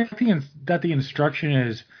the instruction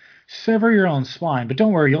is sever your own spine, but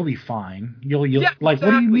don't worry, you'll be fine. You'll exactly. What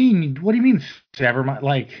do you mean? What do you mean sever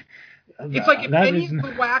my It's like if That any is- of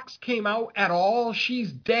the wax came out at all,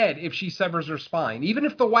 she's dead if she severs her spine. Even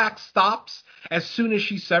if the wax stops as soon as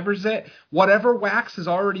she severs it, whatever wax has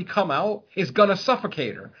already come out is going to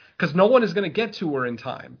suffocate her because no one is going to get to her in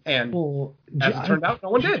time. And Well, as it turned out, no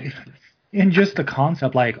one did. And just the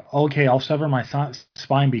concept, like, okay, I'll sever my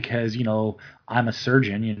spine because, I'm a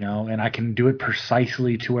surgeon, and I can do it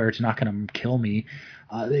precisely to where it's not going to kill me.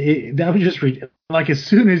 That was just like, as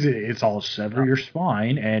soon as it's all sever your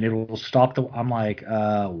spine and it will stop I'm like,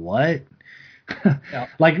 what? Yeah.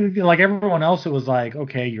 like everyone else, it was like,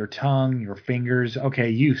 okay, your tongue, your fingers, okay,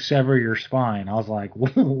 you sever your spine. I was like,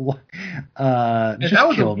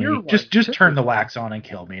 just kill me. Just turn the wax on and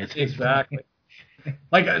kill me. It's Exactly.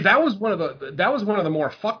 Like that was one of the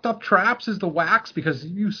more fucked up traps is the wax because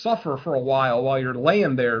you suffer for a while you're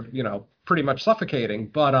laying there, pretty much suffocating.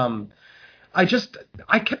 But I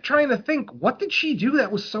kept trying to think, what did she do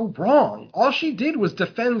that was so wrong? All she did was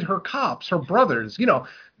defend her cops, her brothers.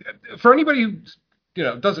 For anybody who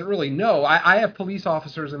doesn't really know, I have police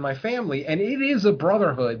officers in my family, and it is a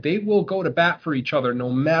brotherhood. They will go to bat for each other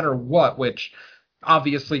no matter what, which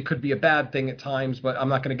obviously could be a bad thing at times, but I'm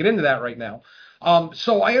not going to get into that right now.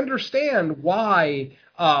 So I understand why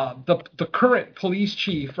the current police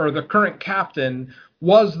chief or the current captain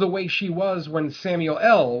was the way she was when Samuel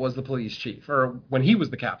L. was the police chief or when he was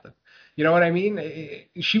the captain. You know what I mean?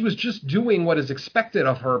 She was just doing what is expected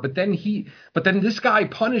of her, but then this guy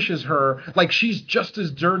punishes her like she's just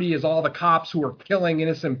as dirty as all the cops who are killing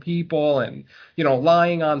innocent people and,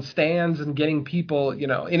 lying on stands and getting people,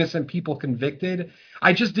 innocent people convicted.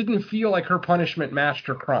 I just didn't feel like her punishment matched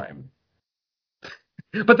her crime.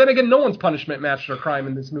 But then again, no one's punishment matched her crime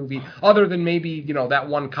in this movie, other than maybe, that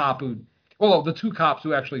one cop the two cops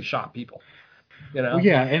who actually shot people. Well,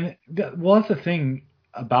 yeah, and that's the thing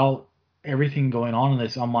about everything going on in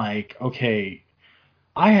this. I'm like, okay,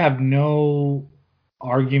 I have no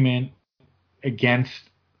argument against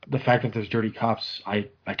the fact that there's dirty cops. I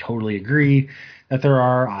totally agree that there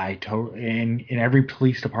are. In every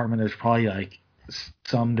police department, there's probably like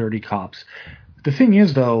some dirty cops. The thing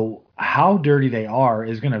is, though, how dirty they are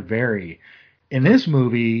is going to vary. In this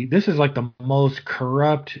movie, this is like the most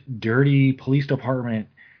corrupt, dirty police department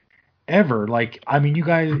ever. Like, I mean,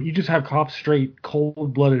 you just have cops straight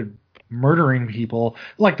cold-blooded murdering people.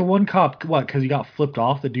 Like the one cop, because he got flipped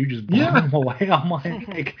off, the dude just blew him away. I'm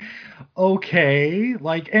like, okay,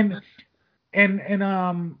 like, and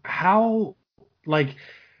how, like,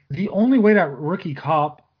 the only way that rookie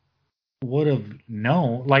cop would have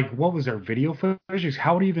known, like, what was their video footage?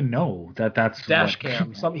 How would he even know that's dash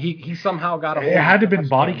cam? He somehow got a. It had to have been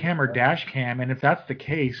body cam or dash cam, and if that's the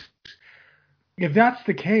case,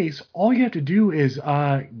 all you have to do is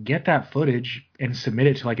get that footage and submit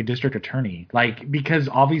it to like a district attorney, like, because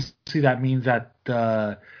obviously that means that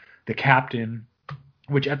the captain,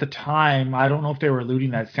 which at the time, I don't know if they were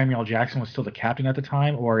alluding that Samuel Jackson was still the captain at the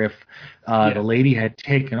time, or if the lady had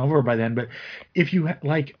taken over by then. But if you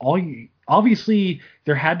obviously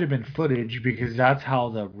there had to have been footage because that's how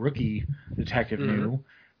the rookie detective knew.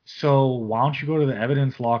 So why don't you go to the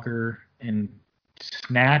evidence locker and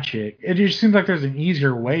snatch it? It just seems like there's an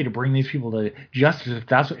easier way to bring these people to justice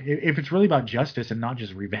if it's really about justice and not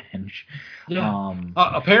just revenge. Yeah.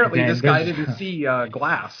 Apparently, this guy didn't see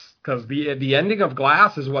Glass. Because the ending of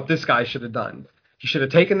Glass is what this guy should have done. He should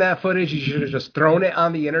have taken that footage. He should have just thrown it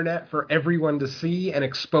on the internet for everyone to see and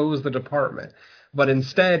expose the department. But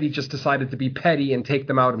instead, he just decided to be petty and take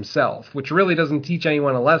them out himself, which really doesn't teach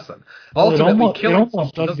anyone a lesson. Ultimately, it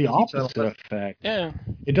almost does the opposite effect. Yeah.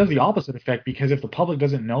 It does the opposite effect because if the public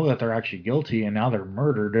doesn't know that they're actually guilty and now they're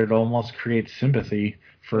murdered, it almost creates sympathy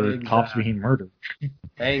for cops being murdered.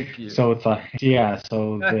 Thank you. So it's like,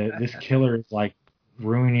 this killer is like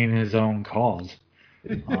ruining his own cause.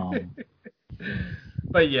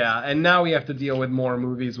 But yeah, and now we have to deal with more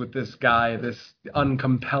movies with this guy, this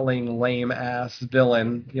uncompelling, lame-ass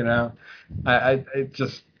villain,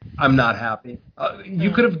 I'm not happy.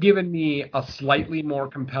 You could have given me a slightly more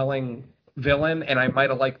compelling villain, and I might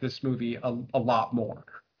have liked this movie a lot more.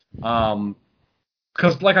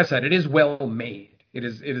 Because, like I said, it is well made. It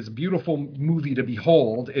is a beautiful movie to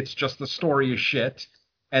behold. It's just the story is shit,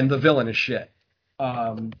 and the villain is shit.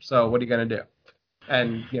 So what are you going to do?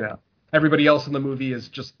 And, everybody else in the movie is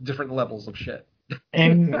just different levels of shit.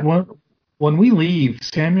 And when we leave,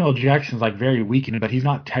 Samuel Jackson's like very weakened, but he's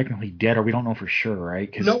not technically dead, or we don't know for sure,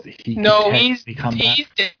 right? Cause nope. he's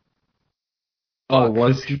dead. Oh,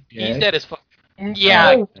 was he dead? He's dead as fuck.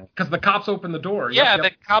 Yeah, because the cops open the door. yeah. Yep.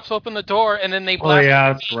 The cops open the door and then they Oh blast yeah,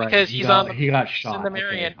 him that's right. because He on got shot. the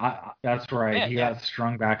Marion. Okay. That's right. Yeah, he yeah. got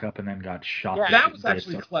strung back up and then got shot. Yeah. That was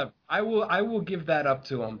actually clever. I will give that up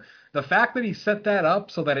to him. The fact that he set that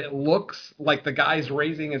up so that it looks like the guy's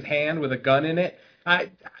raising his hand with a gun in it,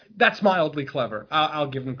 that's mildly clever. I'll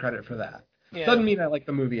give him credit for that. Yeah. Doesn't mean I like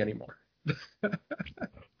the movie anymore.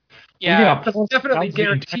 Yeah. But it definitely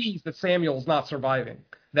guarantees that Samuel's not surviving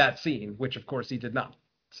that scene, which of course he did not.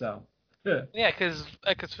 So. Yeah, because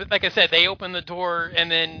like I said, they open the door and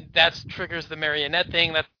then that triggers the marionette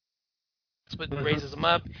thing. That's what raises him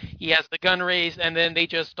up. He has the gun raised, and then they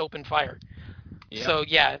just open fire. Yep. So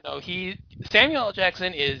yeah, no, Samuel L.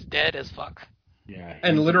 Jackson is dead as fuck. Yeah,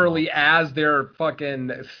 and literally as they're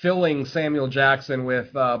fucking filling Samuel Jackson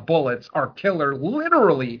with bullets, our killer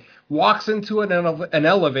literally walks into an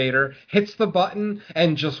elevator, hits the button,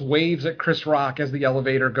 and just waves at Chris Rock as the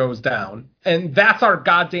elevator goes down. And that's our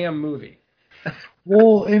goddamn movie.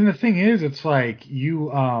 Well, and the thing is, it's like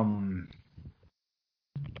you,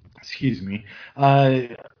 excuse me,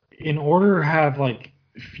 in order to have like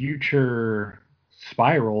future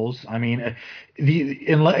spirals, I mean,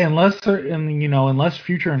 unless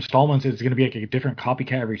future installments is going to be like a different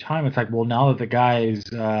copycat every time, it's like, well, now that the guy's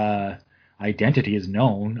identity is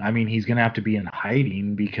known, I mean, he's going to have to be in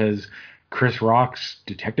hiding because Chris Rock's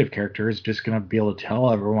detective character is just going to be able to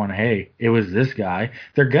tell everyone, hey, it was this guy.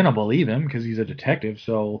 They're going to believe him because he's a detective.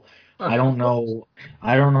 So I don't know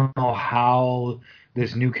how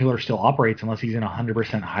this new killer still operates unless he's in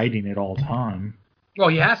 100% hiding at all time. Well,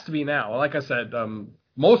 he has to be now. Like I said,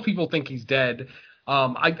 most people think he's dead.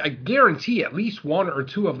 I guarantee at least one or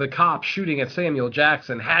two of the cops shooting at Samuel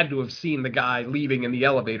Jackson had to have seen the guy leaving in the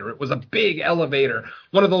elevator. It was a big elevator,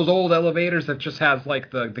 one of those old elevators that just has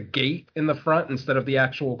like the gate in the front instead of the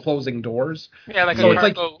actual closing doors. Yeah, like so a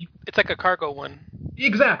cargo. It's like a cargo one.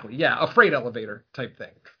 Exactly. Yeah, a freight elevator type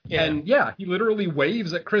thing. Yeah. And yeah, he literally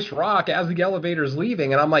waves at Chris Rock as the elevator's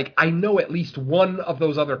leaving, and I'm like, I know at least one of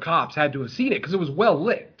those other cops had to have seen it because it was well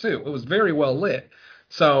lit too. It was very well lit.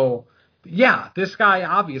 So. Yeah, this guy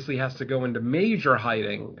obviously has to go into major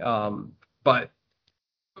hiding, but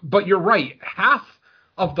you're right. Half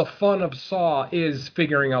of the fun of Saw is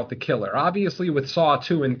figuring out the killer. Obviously, with Saw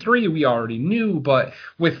 2 and 3, we already knew, but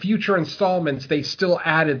with future installments, they still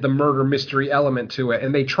added the murder mystery element to it,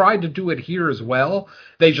 and they tried to do it here as well.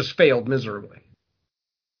 They just failed miserably.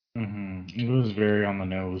 Mm-hmm. It was very on the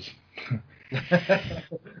nose.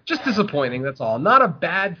 Just disappointing, that's all. Not a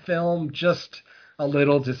bad film, just a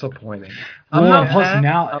little disappointing.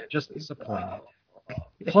 I'm just disappointed.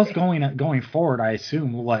 Plus, going forward, I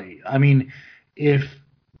assume, if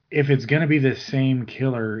it's going to be the same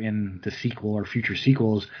killer in the sequel or future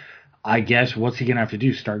sequels, I guess what's he going to have to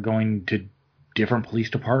do? Start going to different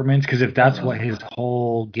police departments? Because if that's what his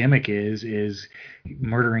whole gimmick is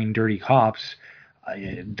murdering dirty cops.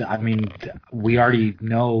 I mean, we already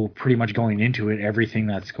know pretty much going into it everything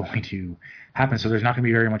that's going to happen, so there's not going to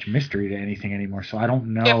be very much mystery to anything anymore. So I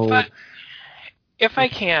don't know. If I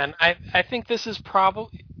can, I think this is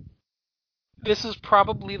probably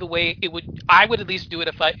the way it would. I would at least do it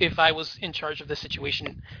if I was in charge of the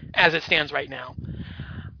situation as it stands right now.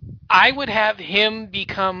 I would have him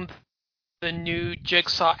become the new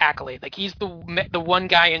Jigsaw accolade. Like, he's the one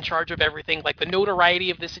guy in charge of everything. Like, the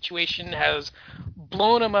notoriety of this situation has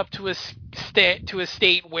blown him up to a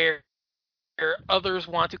state where others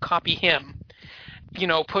want to copy him. You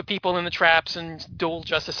know, put people in the traps and dole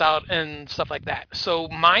justice out and stuff like that. So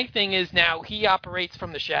my thing is now he operates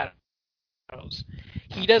from the shadows.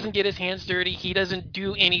 He doesn't get his hands dirty. He doesn't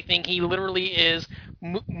do anything. He literally is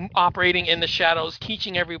operating in the shadows,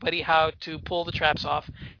 teaching everybody how to pull the traps off,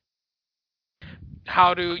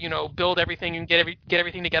 how to, build everything and get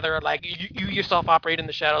everything together. Like, you yourself operate in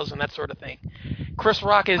the shadows and that sort of thing. Chris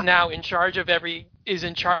Rock is now in charge of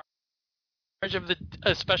of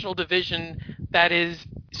a special division that is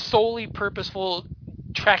solely purposeful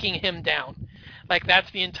tracking him down. Like,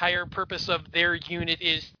 that's the entire purpose of their unit,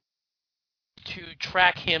 is to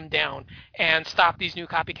track him down and stop these new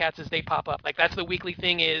copycats as they pop up. Like, that's the weekly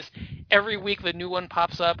thing, is every week the new one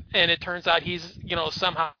pops up and it turns out he's,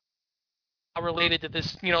 somehow related to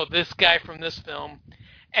this, this guy from this film.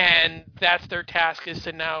 And that's their task, is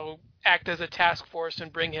to now act as a task force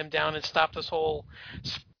and bring him down and stop this whole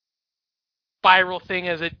spiral thing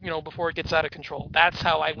as it, before it gets out of control. That's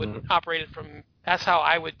how I would operate it that's how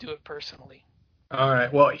I would do it personally. All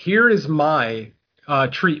right. Well, here is my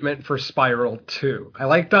treatment for Spiral 2. I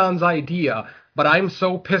like Don's idea, but I'm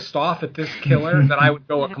so pissed off at this killer that I would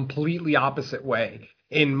go a completely opposite way.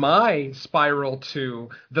 In my Spiral 2,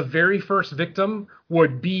 the very first victim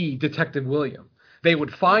would be Detective William. They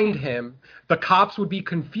would find him. The cops would be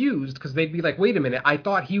confused because they'd be like, wait a minute, I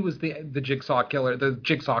thought he was the Jigsaw killer, the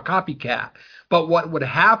Jigsaw copycat. But what would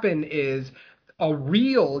happen is a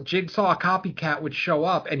real Jigsaw copycat would show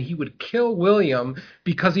up and he would kill William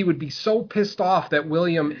because he would be so pissed off that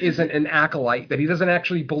William isn't an acolyte, that he doesn't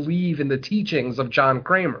actually believe in the teachings of John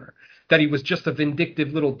Kramer, that he was just a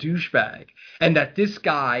vindictive little douchebag, and that this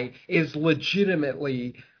guy is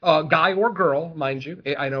legitimately a guy or girl, mind you.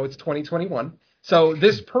 I know it's 2021. So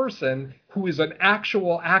this person who is an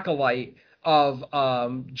actual acolyte of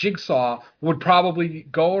Jigsaw would probably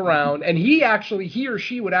go around, and he or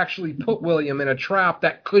she would actually put William in a trap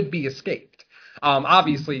that could be escaped.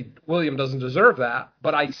 Obviously, William doesn't deserve that,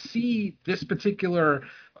 but I see this particular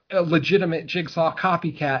legitimate Jigsaw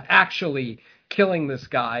copycat actually killing this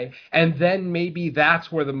guy, and then maybe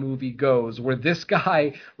that's where the movie goes, where this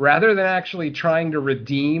guy, rather than actually trying to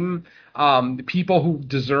redeem people who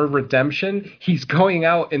deserve redemption, he's going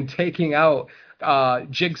out and taking out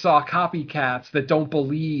Jigsaw copycats that don't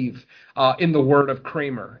believe in the word of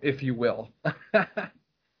Kramer, if you will.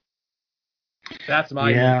 That's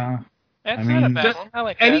my yeah. That's not a bad one. I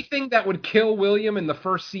like that. Anything that would kill William in the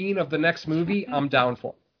first scene of the next movie, I'm down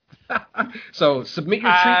for. So submit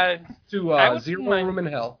your treat to Zero Room in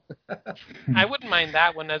Hell. I wouldn't mind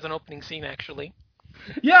that one as an opening scene, actually.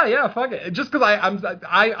 Yeah, fuck it. Just because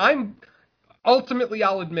I'm ultimately,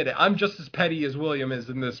 I'll admit it, I'm just as petty as William is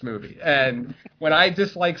in this movie. And when I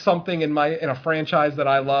dislike something in a franchise that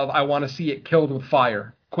I love, I want to see it killed with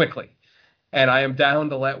fire quickly. And I am down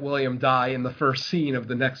to let William die in the first scene of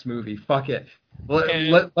the next movie. Fuck it.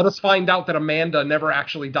 Let us find out that Amanda never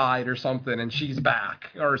actually died or something, and she's back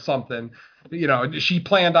or something. You know, she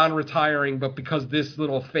planned on retiring, but because this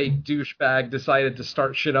little fake douchebag decided to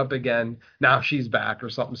start shit up again, now she's back or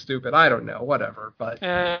something stupid. I don't know, whatever. But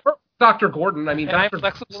Dr. Gordon, I mean, Dr.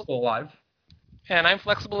 Gordon's still alive. And I'm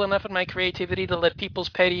flexible enough in my creativity to let people's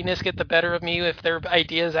pettiness get the better of me if their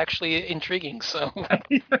idea is actually intriguing. So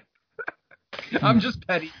I'm just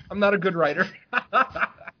petty. I'm not a good writer.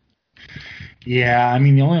 Yeah, I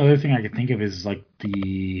mean, the only other thing I could think of is like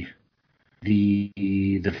the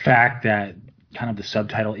fact that kind of the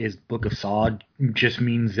subtitle is Book of Saw just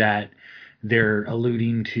means that they're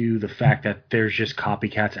alluding to the fact that there's just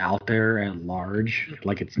copycats out there at large.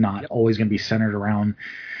 Like it's not always going to be centered around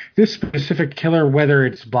this specific killer, whether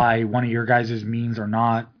it's by one of your guys' means or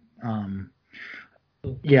not.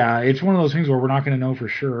 Yeah, it's one of those things where we're not going to know for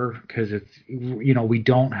sure because it's, you know, we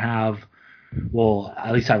don't have. Well,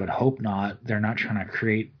 at least I would hope not. They're not trying to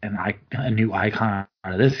create a new icon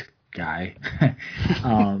out of this guy.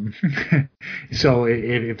 So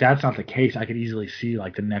if that's not the case, I could easily see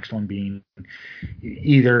like the next one being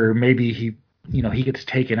either maybe he gets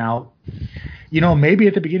taken out. You know, maybe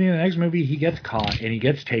at the beginning of the next movie he gets caught and he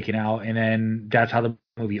gets taken out, and then that's how the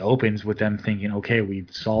movie opens with them thinking, okay, we've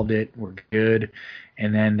solved it, we're good.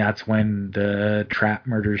 And then that's when the trap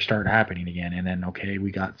murders start happening again. And then, okay, we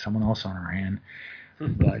got someone else on our hand.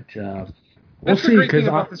 But we'll that's see. The great thing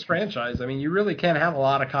about this franchise. I mean, you really can't have a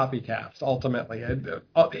lot of copycats, ultimately.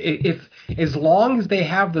 If as long as they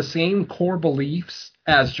have the same core beliefs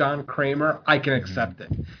as John Kramer, I can accept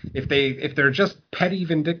it. If they're just petty,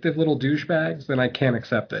 vindictive little douchebags, then I can't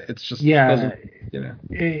accept it. It's just doesn't, you know.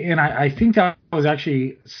 And I think that was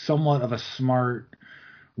actually somewhat of a smart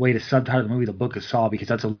way to subtitle the movie The Book of Saw, because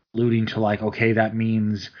that's alluding to like, okay, that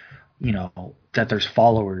means, you know, that there's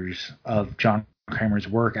followers of John Kramer's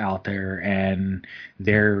work out there and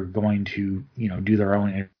they're going to, you know, do their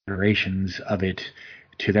own iterations of it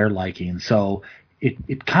to their liking. So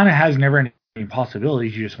it kind of has never ending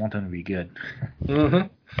possibilities. You just want them to be good.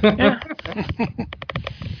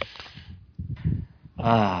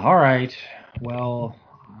 All right. Well,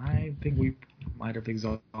 I think we might have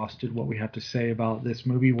exhausted what we have to say about this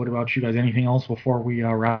movie. What about you guys? Anything else before we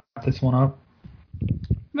wrap this one up?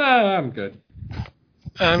 Nah, I'm good.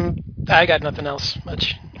 I got nothing else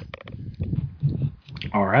much.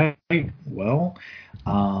 All right. Well,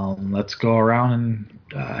 let's go around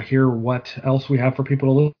and hear what else we have for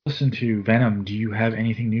people to listen to. Venom, do you have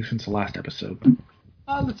anything new since the last episode?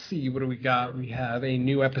 Let's see. What do we got? We have a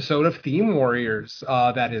new episode of Theme Warriors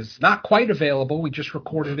that is not quite available. We just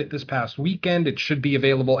recorded it this past weekend. It should be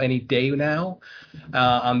available any day now.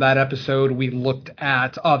 On that episode, we looked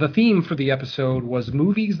at the theme for the episode was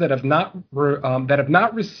movies that have not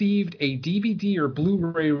received a DVD or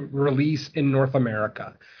Blu-ray release in North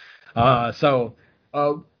America. So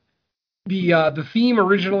The theme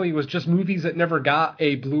originally was just movies that never got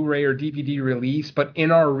a Blu-ray or DVD release, but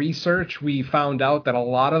in our research, we found out that a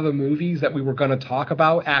lot of the movies that we were going to talk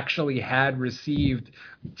about actually had received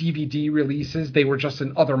DVD releases. They were just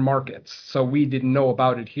in other markets, so we didn't know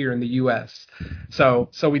about it here in the U.S. So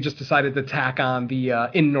we just decided to tack on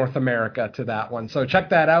the in North America to that one. So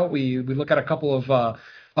check that out. We look at a couple of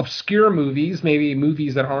obscure movies, maybe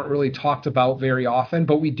movies that aren't really talked about very often,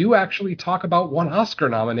 but we do actually talk about one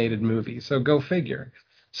Oscar-nominated movie, so go figure.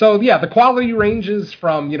 So yeah, the quality ranges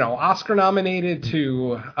from, Oscar-nominated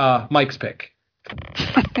to Mike's pick.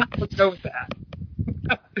 Let's go with that.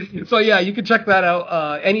 So yeah, you can check that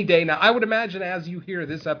out any day. Now, I would imagine as you hear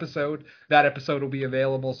this episode, that episode will be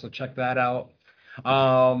available, so check that out.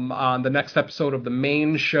 On the next episode of the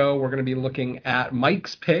main show, we're going to be looking at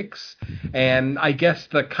Mike's picks, and I guess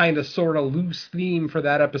the kind of sort of loose theme for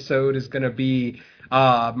that episode is going to be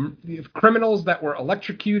criminals that were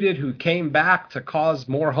electrocuted who came back to cause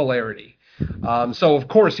more hilarity. So of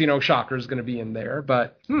course, Shocker is going to be in there,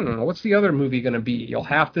 but what's the other movie going to be? You'll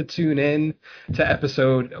have to tune in to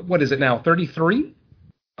episode, what is it now, 33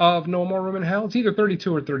 of No More Room in Hell? It's either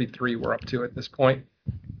 32 or 33 we're up to at this point.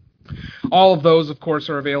 All of those, of course,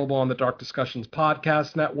 are available on the Dark Discussions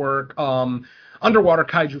podcast network. Underwater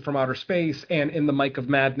Kaiju from Outer Space and In the Mic of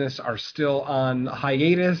Madness are still on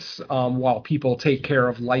hiatus while people take care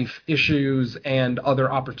of life issues and other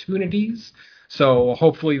opportunities. So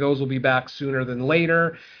hopefully those will be back sooner than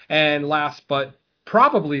later. And last but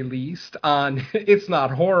probably least, on It's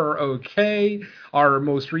Not Horror Okay, our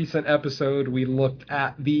most recent episode, we looked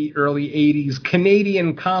at the early 80s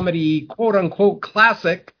Canadian comedy, quote-unquote,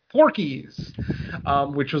 classic, Porky's,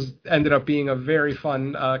 which ended up being a very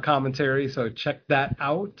fun commentary, so check that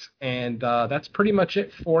out. And that's pretty much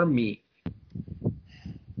it for me.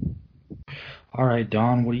 All right,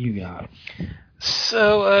 Don, what do you got?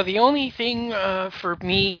 So the only thing for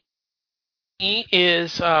me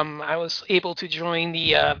is I was able to join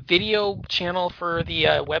the video channel for the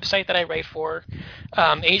website that I write for,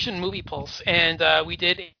 Asian Movie Pulse, and we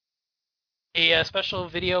did a special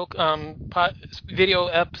video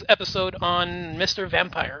episode on Mr.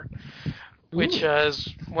 Vampire, which is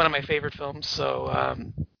one of my favorite films. So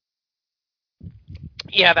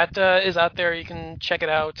yeah, that is out there. You can check it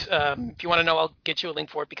out. If you want to know, I'll get you a link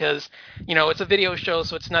for it because it's a video show,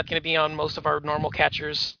 so it's not going to be on most of our normal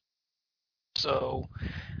catchers. So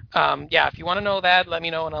yeah, if you want to know that, let me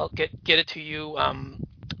know and I'll get it to you.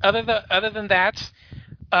 Other than that,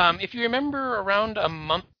 if you remember, around a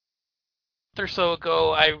month or so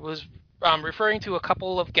ago, I was referring to a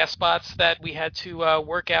couple of guest spots that we had to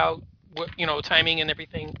work out, timing and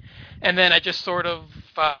everything, and then I just sort of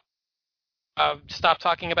stopped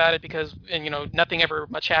talking about it because nothing ever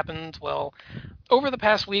much happened. Well, over the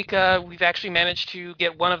past week, we've actually managed to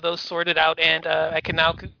get one of those sorted out, and I can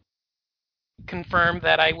now confirm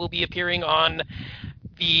that I will be appearing on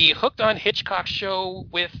the Hooked on Hitchcock show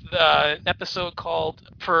with an episode called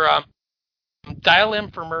Dial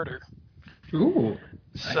M for Murder. Ooh.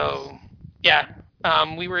 So, yeah,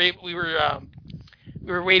 we were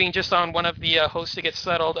waiting just on one of the hosts to get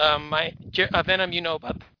settled. Venom,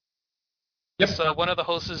 about. Yep. So one of the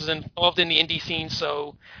hosts is involved in the indie scene,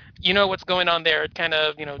 so you know what's going on there. It kind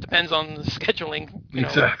of depends on the scheduling.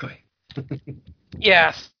 Exactly.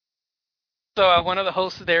 Yes. So one of the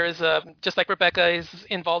hosts there is just like Rebecca is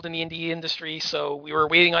involved in the indie industry, so we were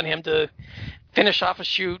waiting on him to finish off a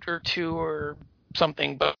shoot or two or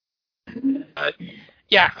something, but.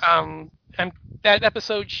 Yeah, that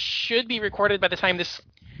episode should be recorded by the time this.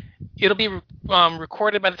 It'll be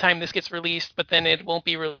recorded by the time this gets released, but then it won't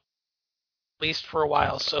be released for a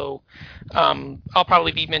while. So I'll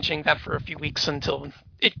probably be mentioning that for a few weeks until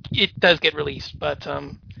it does get released. But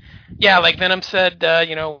yeah, like Venom said,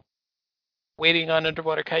 waiting on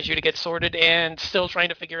Underwater Kaiju to get sorted and still trying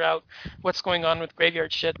to figure out what's going on with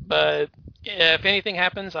Graveyard Shit. But if anything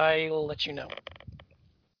happens, I'll let you know.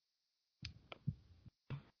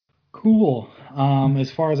 Cool. As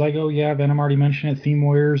far as I go, yeah, Venom already mentioned it, Theme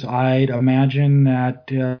Warriors. I'd imagine that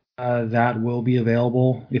that will be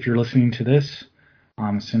available if you're listening to this,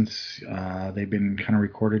 since they've been kind of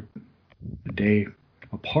recorded a day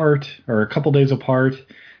apart, or a couple days apart.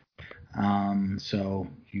 So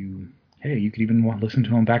you could even listen to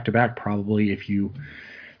them back to back probably if you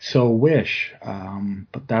so wish.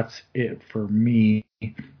 But that's it for me.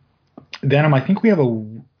 Venom, I think we have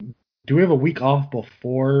do we have a week off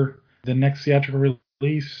before the next theatrical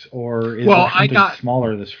release, or is it something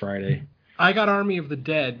smaller this Friday? I got Army of the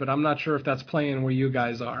Dead, but I'm not sure if that's playing where you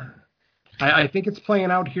guys are. I think it's playing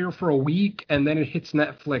out here for a week, and then it hits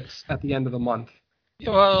Netflix at the end of the month.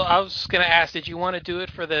 Well, I was gonna ask, did you want to do it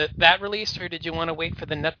for that release, or did you want to wait for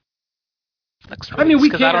the Netflix release? I mean, we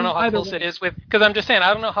because I don't can know how either close way. it is with. Because I'm just saying,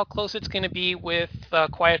 I don't know how close it's gonna be with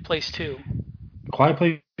Quiet Place 2. Quiet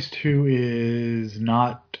Place 2 is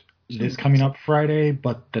not this coming up Friday,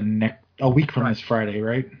 but a week from this Friday,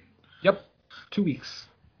 right? Yep, 2 weeks.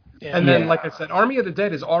 Yeah. And then, like I said, Army of the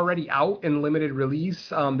Dead is already out in limited release.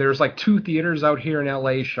 There's like 2 theaters out here in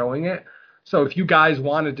LA showing it. So if you guys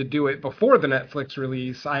wanted to do it before the Netflix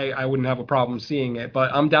release, I wouldn't have a problem seeing it.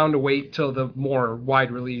 But I'm down to wait till the more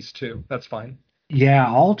wide release too. That's fine. Yeah,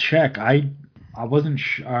 I'll check. I wasn't.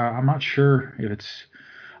 I'm not sure if it's.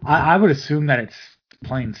 I would assume that it's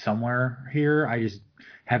playing somewhere here. I just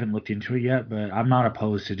haven't looked into it yet. But I'm not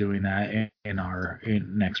opposed to doing that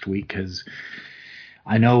in next week because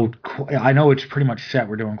I know it's pretty much set.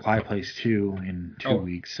 We're doing Quiet Place 2 in 2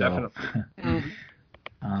 weeks. So. Definitely.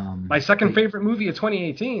 My second favorite movie of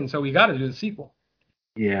 2018, so we got to do the sequel.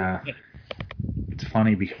 Yeah. It's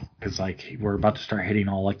funny because like we're about to start hitting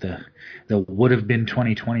all like the would have been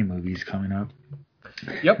 2020 movies coming up.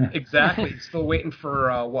 Yep, exactly. Still waiting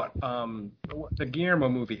for the Guillermo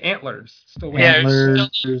movie, Antlers. Still waiting.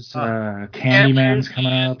 Antlers, Candyman's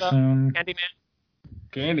coming up soon.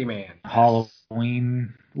 Candyman.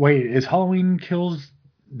 Halloween. Wait, is Halloween Kills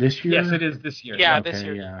this year? Yes, it is this year. Yeah, okay, this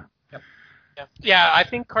year. Yeah. Yeah, I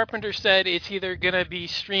think Carpenter said it's either going to be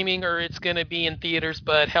streaming or it's going to be in theaters,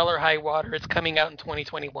 but Hell or High Water, it's coming out in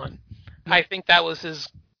 2021. I think that was his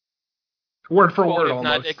word for quote, word, if almost.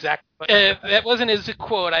 not exact. That wasn't his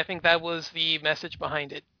quote. I think that was the message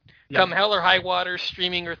behind it. Yeah. Come Hell or High Water,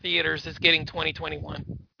 streaming or theaters, it's getting 2021.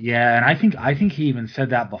 Yeah, and I think he even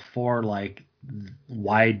said that before, like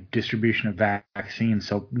wide distribution of vaccines.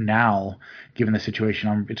 So now, given the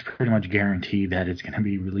situation, it's pretty much guaranteed that it's going to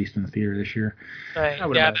be released in the theater this year. Right.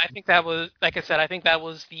 Yeah, I think that was, like I said, I think that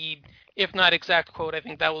was the, if not exact quote, I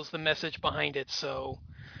think that was the message behind it. So,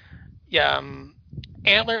 yeah,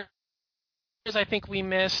 Antlers, I think we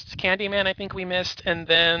missed. Candyman, I think we missed, and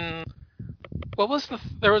then what was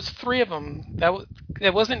there was 3 of them.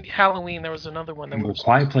 It wasn't Halloween. There was another one. Well,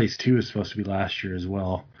 Quiet Place 2 is supposed to be last year as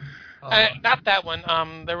well. Not that one.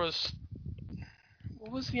 There was.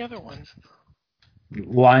 What was the other one?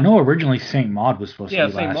 Well, I know originally Saint Maud was supposed to be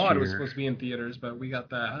last year. Yeah, Saint Maud was supposed to be in theaters, but we got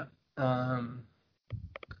that. I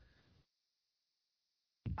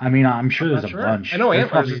mean, I'm sure there's a bunch. I know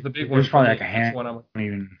Antlers is the big one. There's probably like a handful.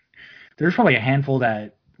 There's probably a handful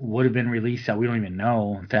that would have been released that we don't even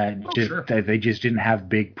know that that they just didn't have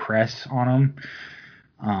big press on them.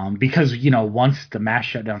 Because once the mass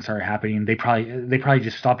shutdown started happening, they probably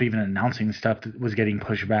just stopped even announcing stuff that was getting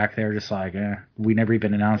pushed back. They're just like, we never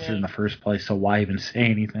even announced it in the first place, so why even say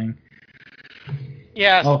anything?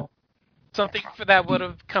 Yeah, something for that would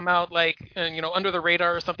have come out like under the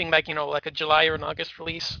radar or something like like a July or an August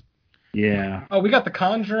release. Yeah. Oh, we got The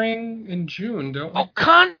Conjuring in June, don't we? Oh,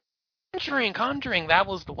 Conjuring, that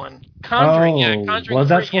was the one. Conjuring. Was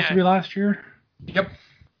that supposed to be last year? Yep.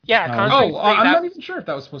 Yeah, Conjuring. I'm not even sure if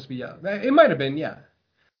that was supposed to be. Yeah, it might have been. Yeah.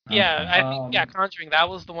 Yeah, Conjuring. That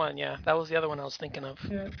was the one. Yeah, that was the other one I was thinking of.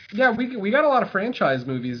 Yeah, we got a lot of franchise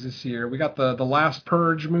movies this year. We got the Last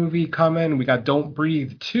Purge movie coming. We got Don't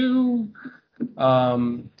Breathe 2.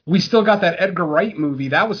 We still got that Edgar Wright movie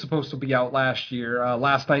that was supposed to be out last year.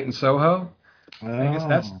 Last Night in Soho. I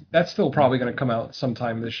guess that's still probably going to come out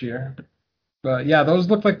sometime this year. But yeah, those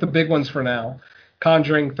look like the big ones for now.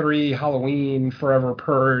 Conjuring 3, Halloween, Forever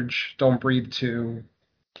Purge, Don't Breathe 2,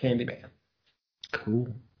 Candyman.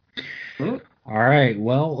 Cool. All right.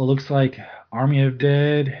 Well, it looks like Army of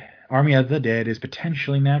the Dead is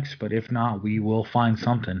potentially next, but if not, we will find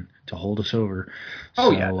something to hold us over.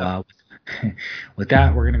 With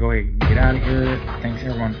that, we're going to go ahead and get out of here. Thanks,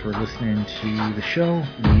 everyone, for listening to the show.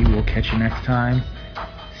 We will catch you next time.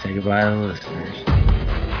 Say goodbye to the listeners.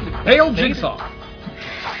 Hail Jigsaw!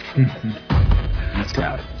 Peace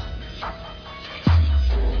out.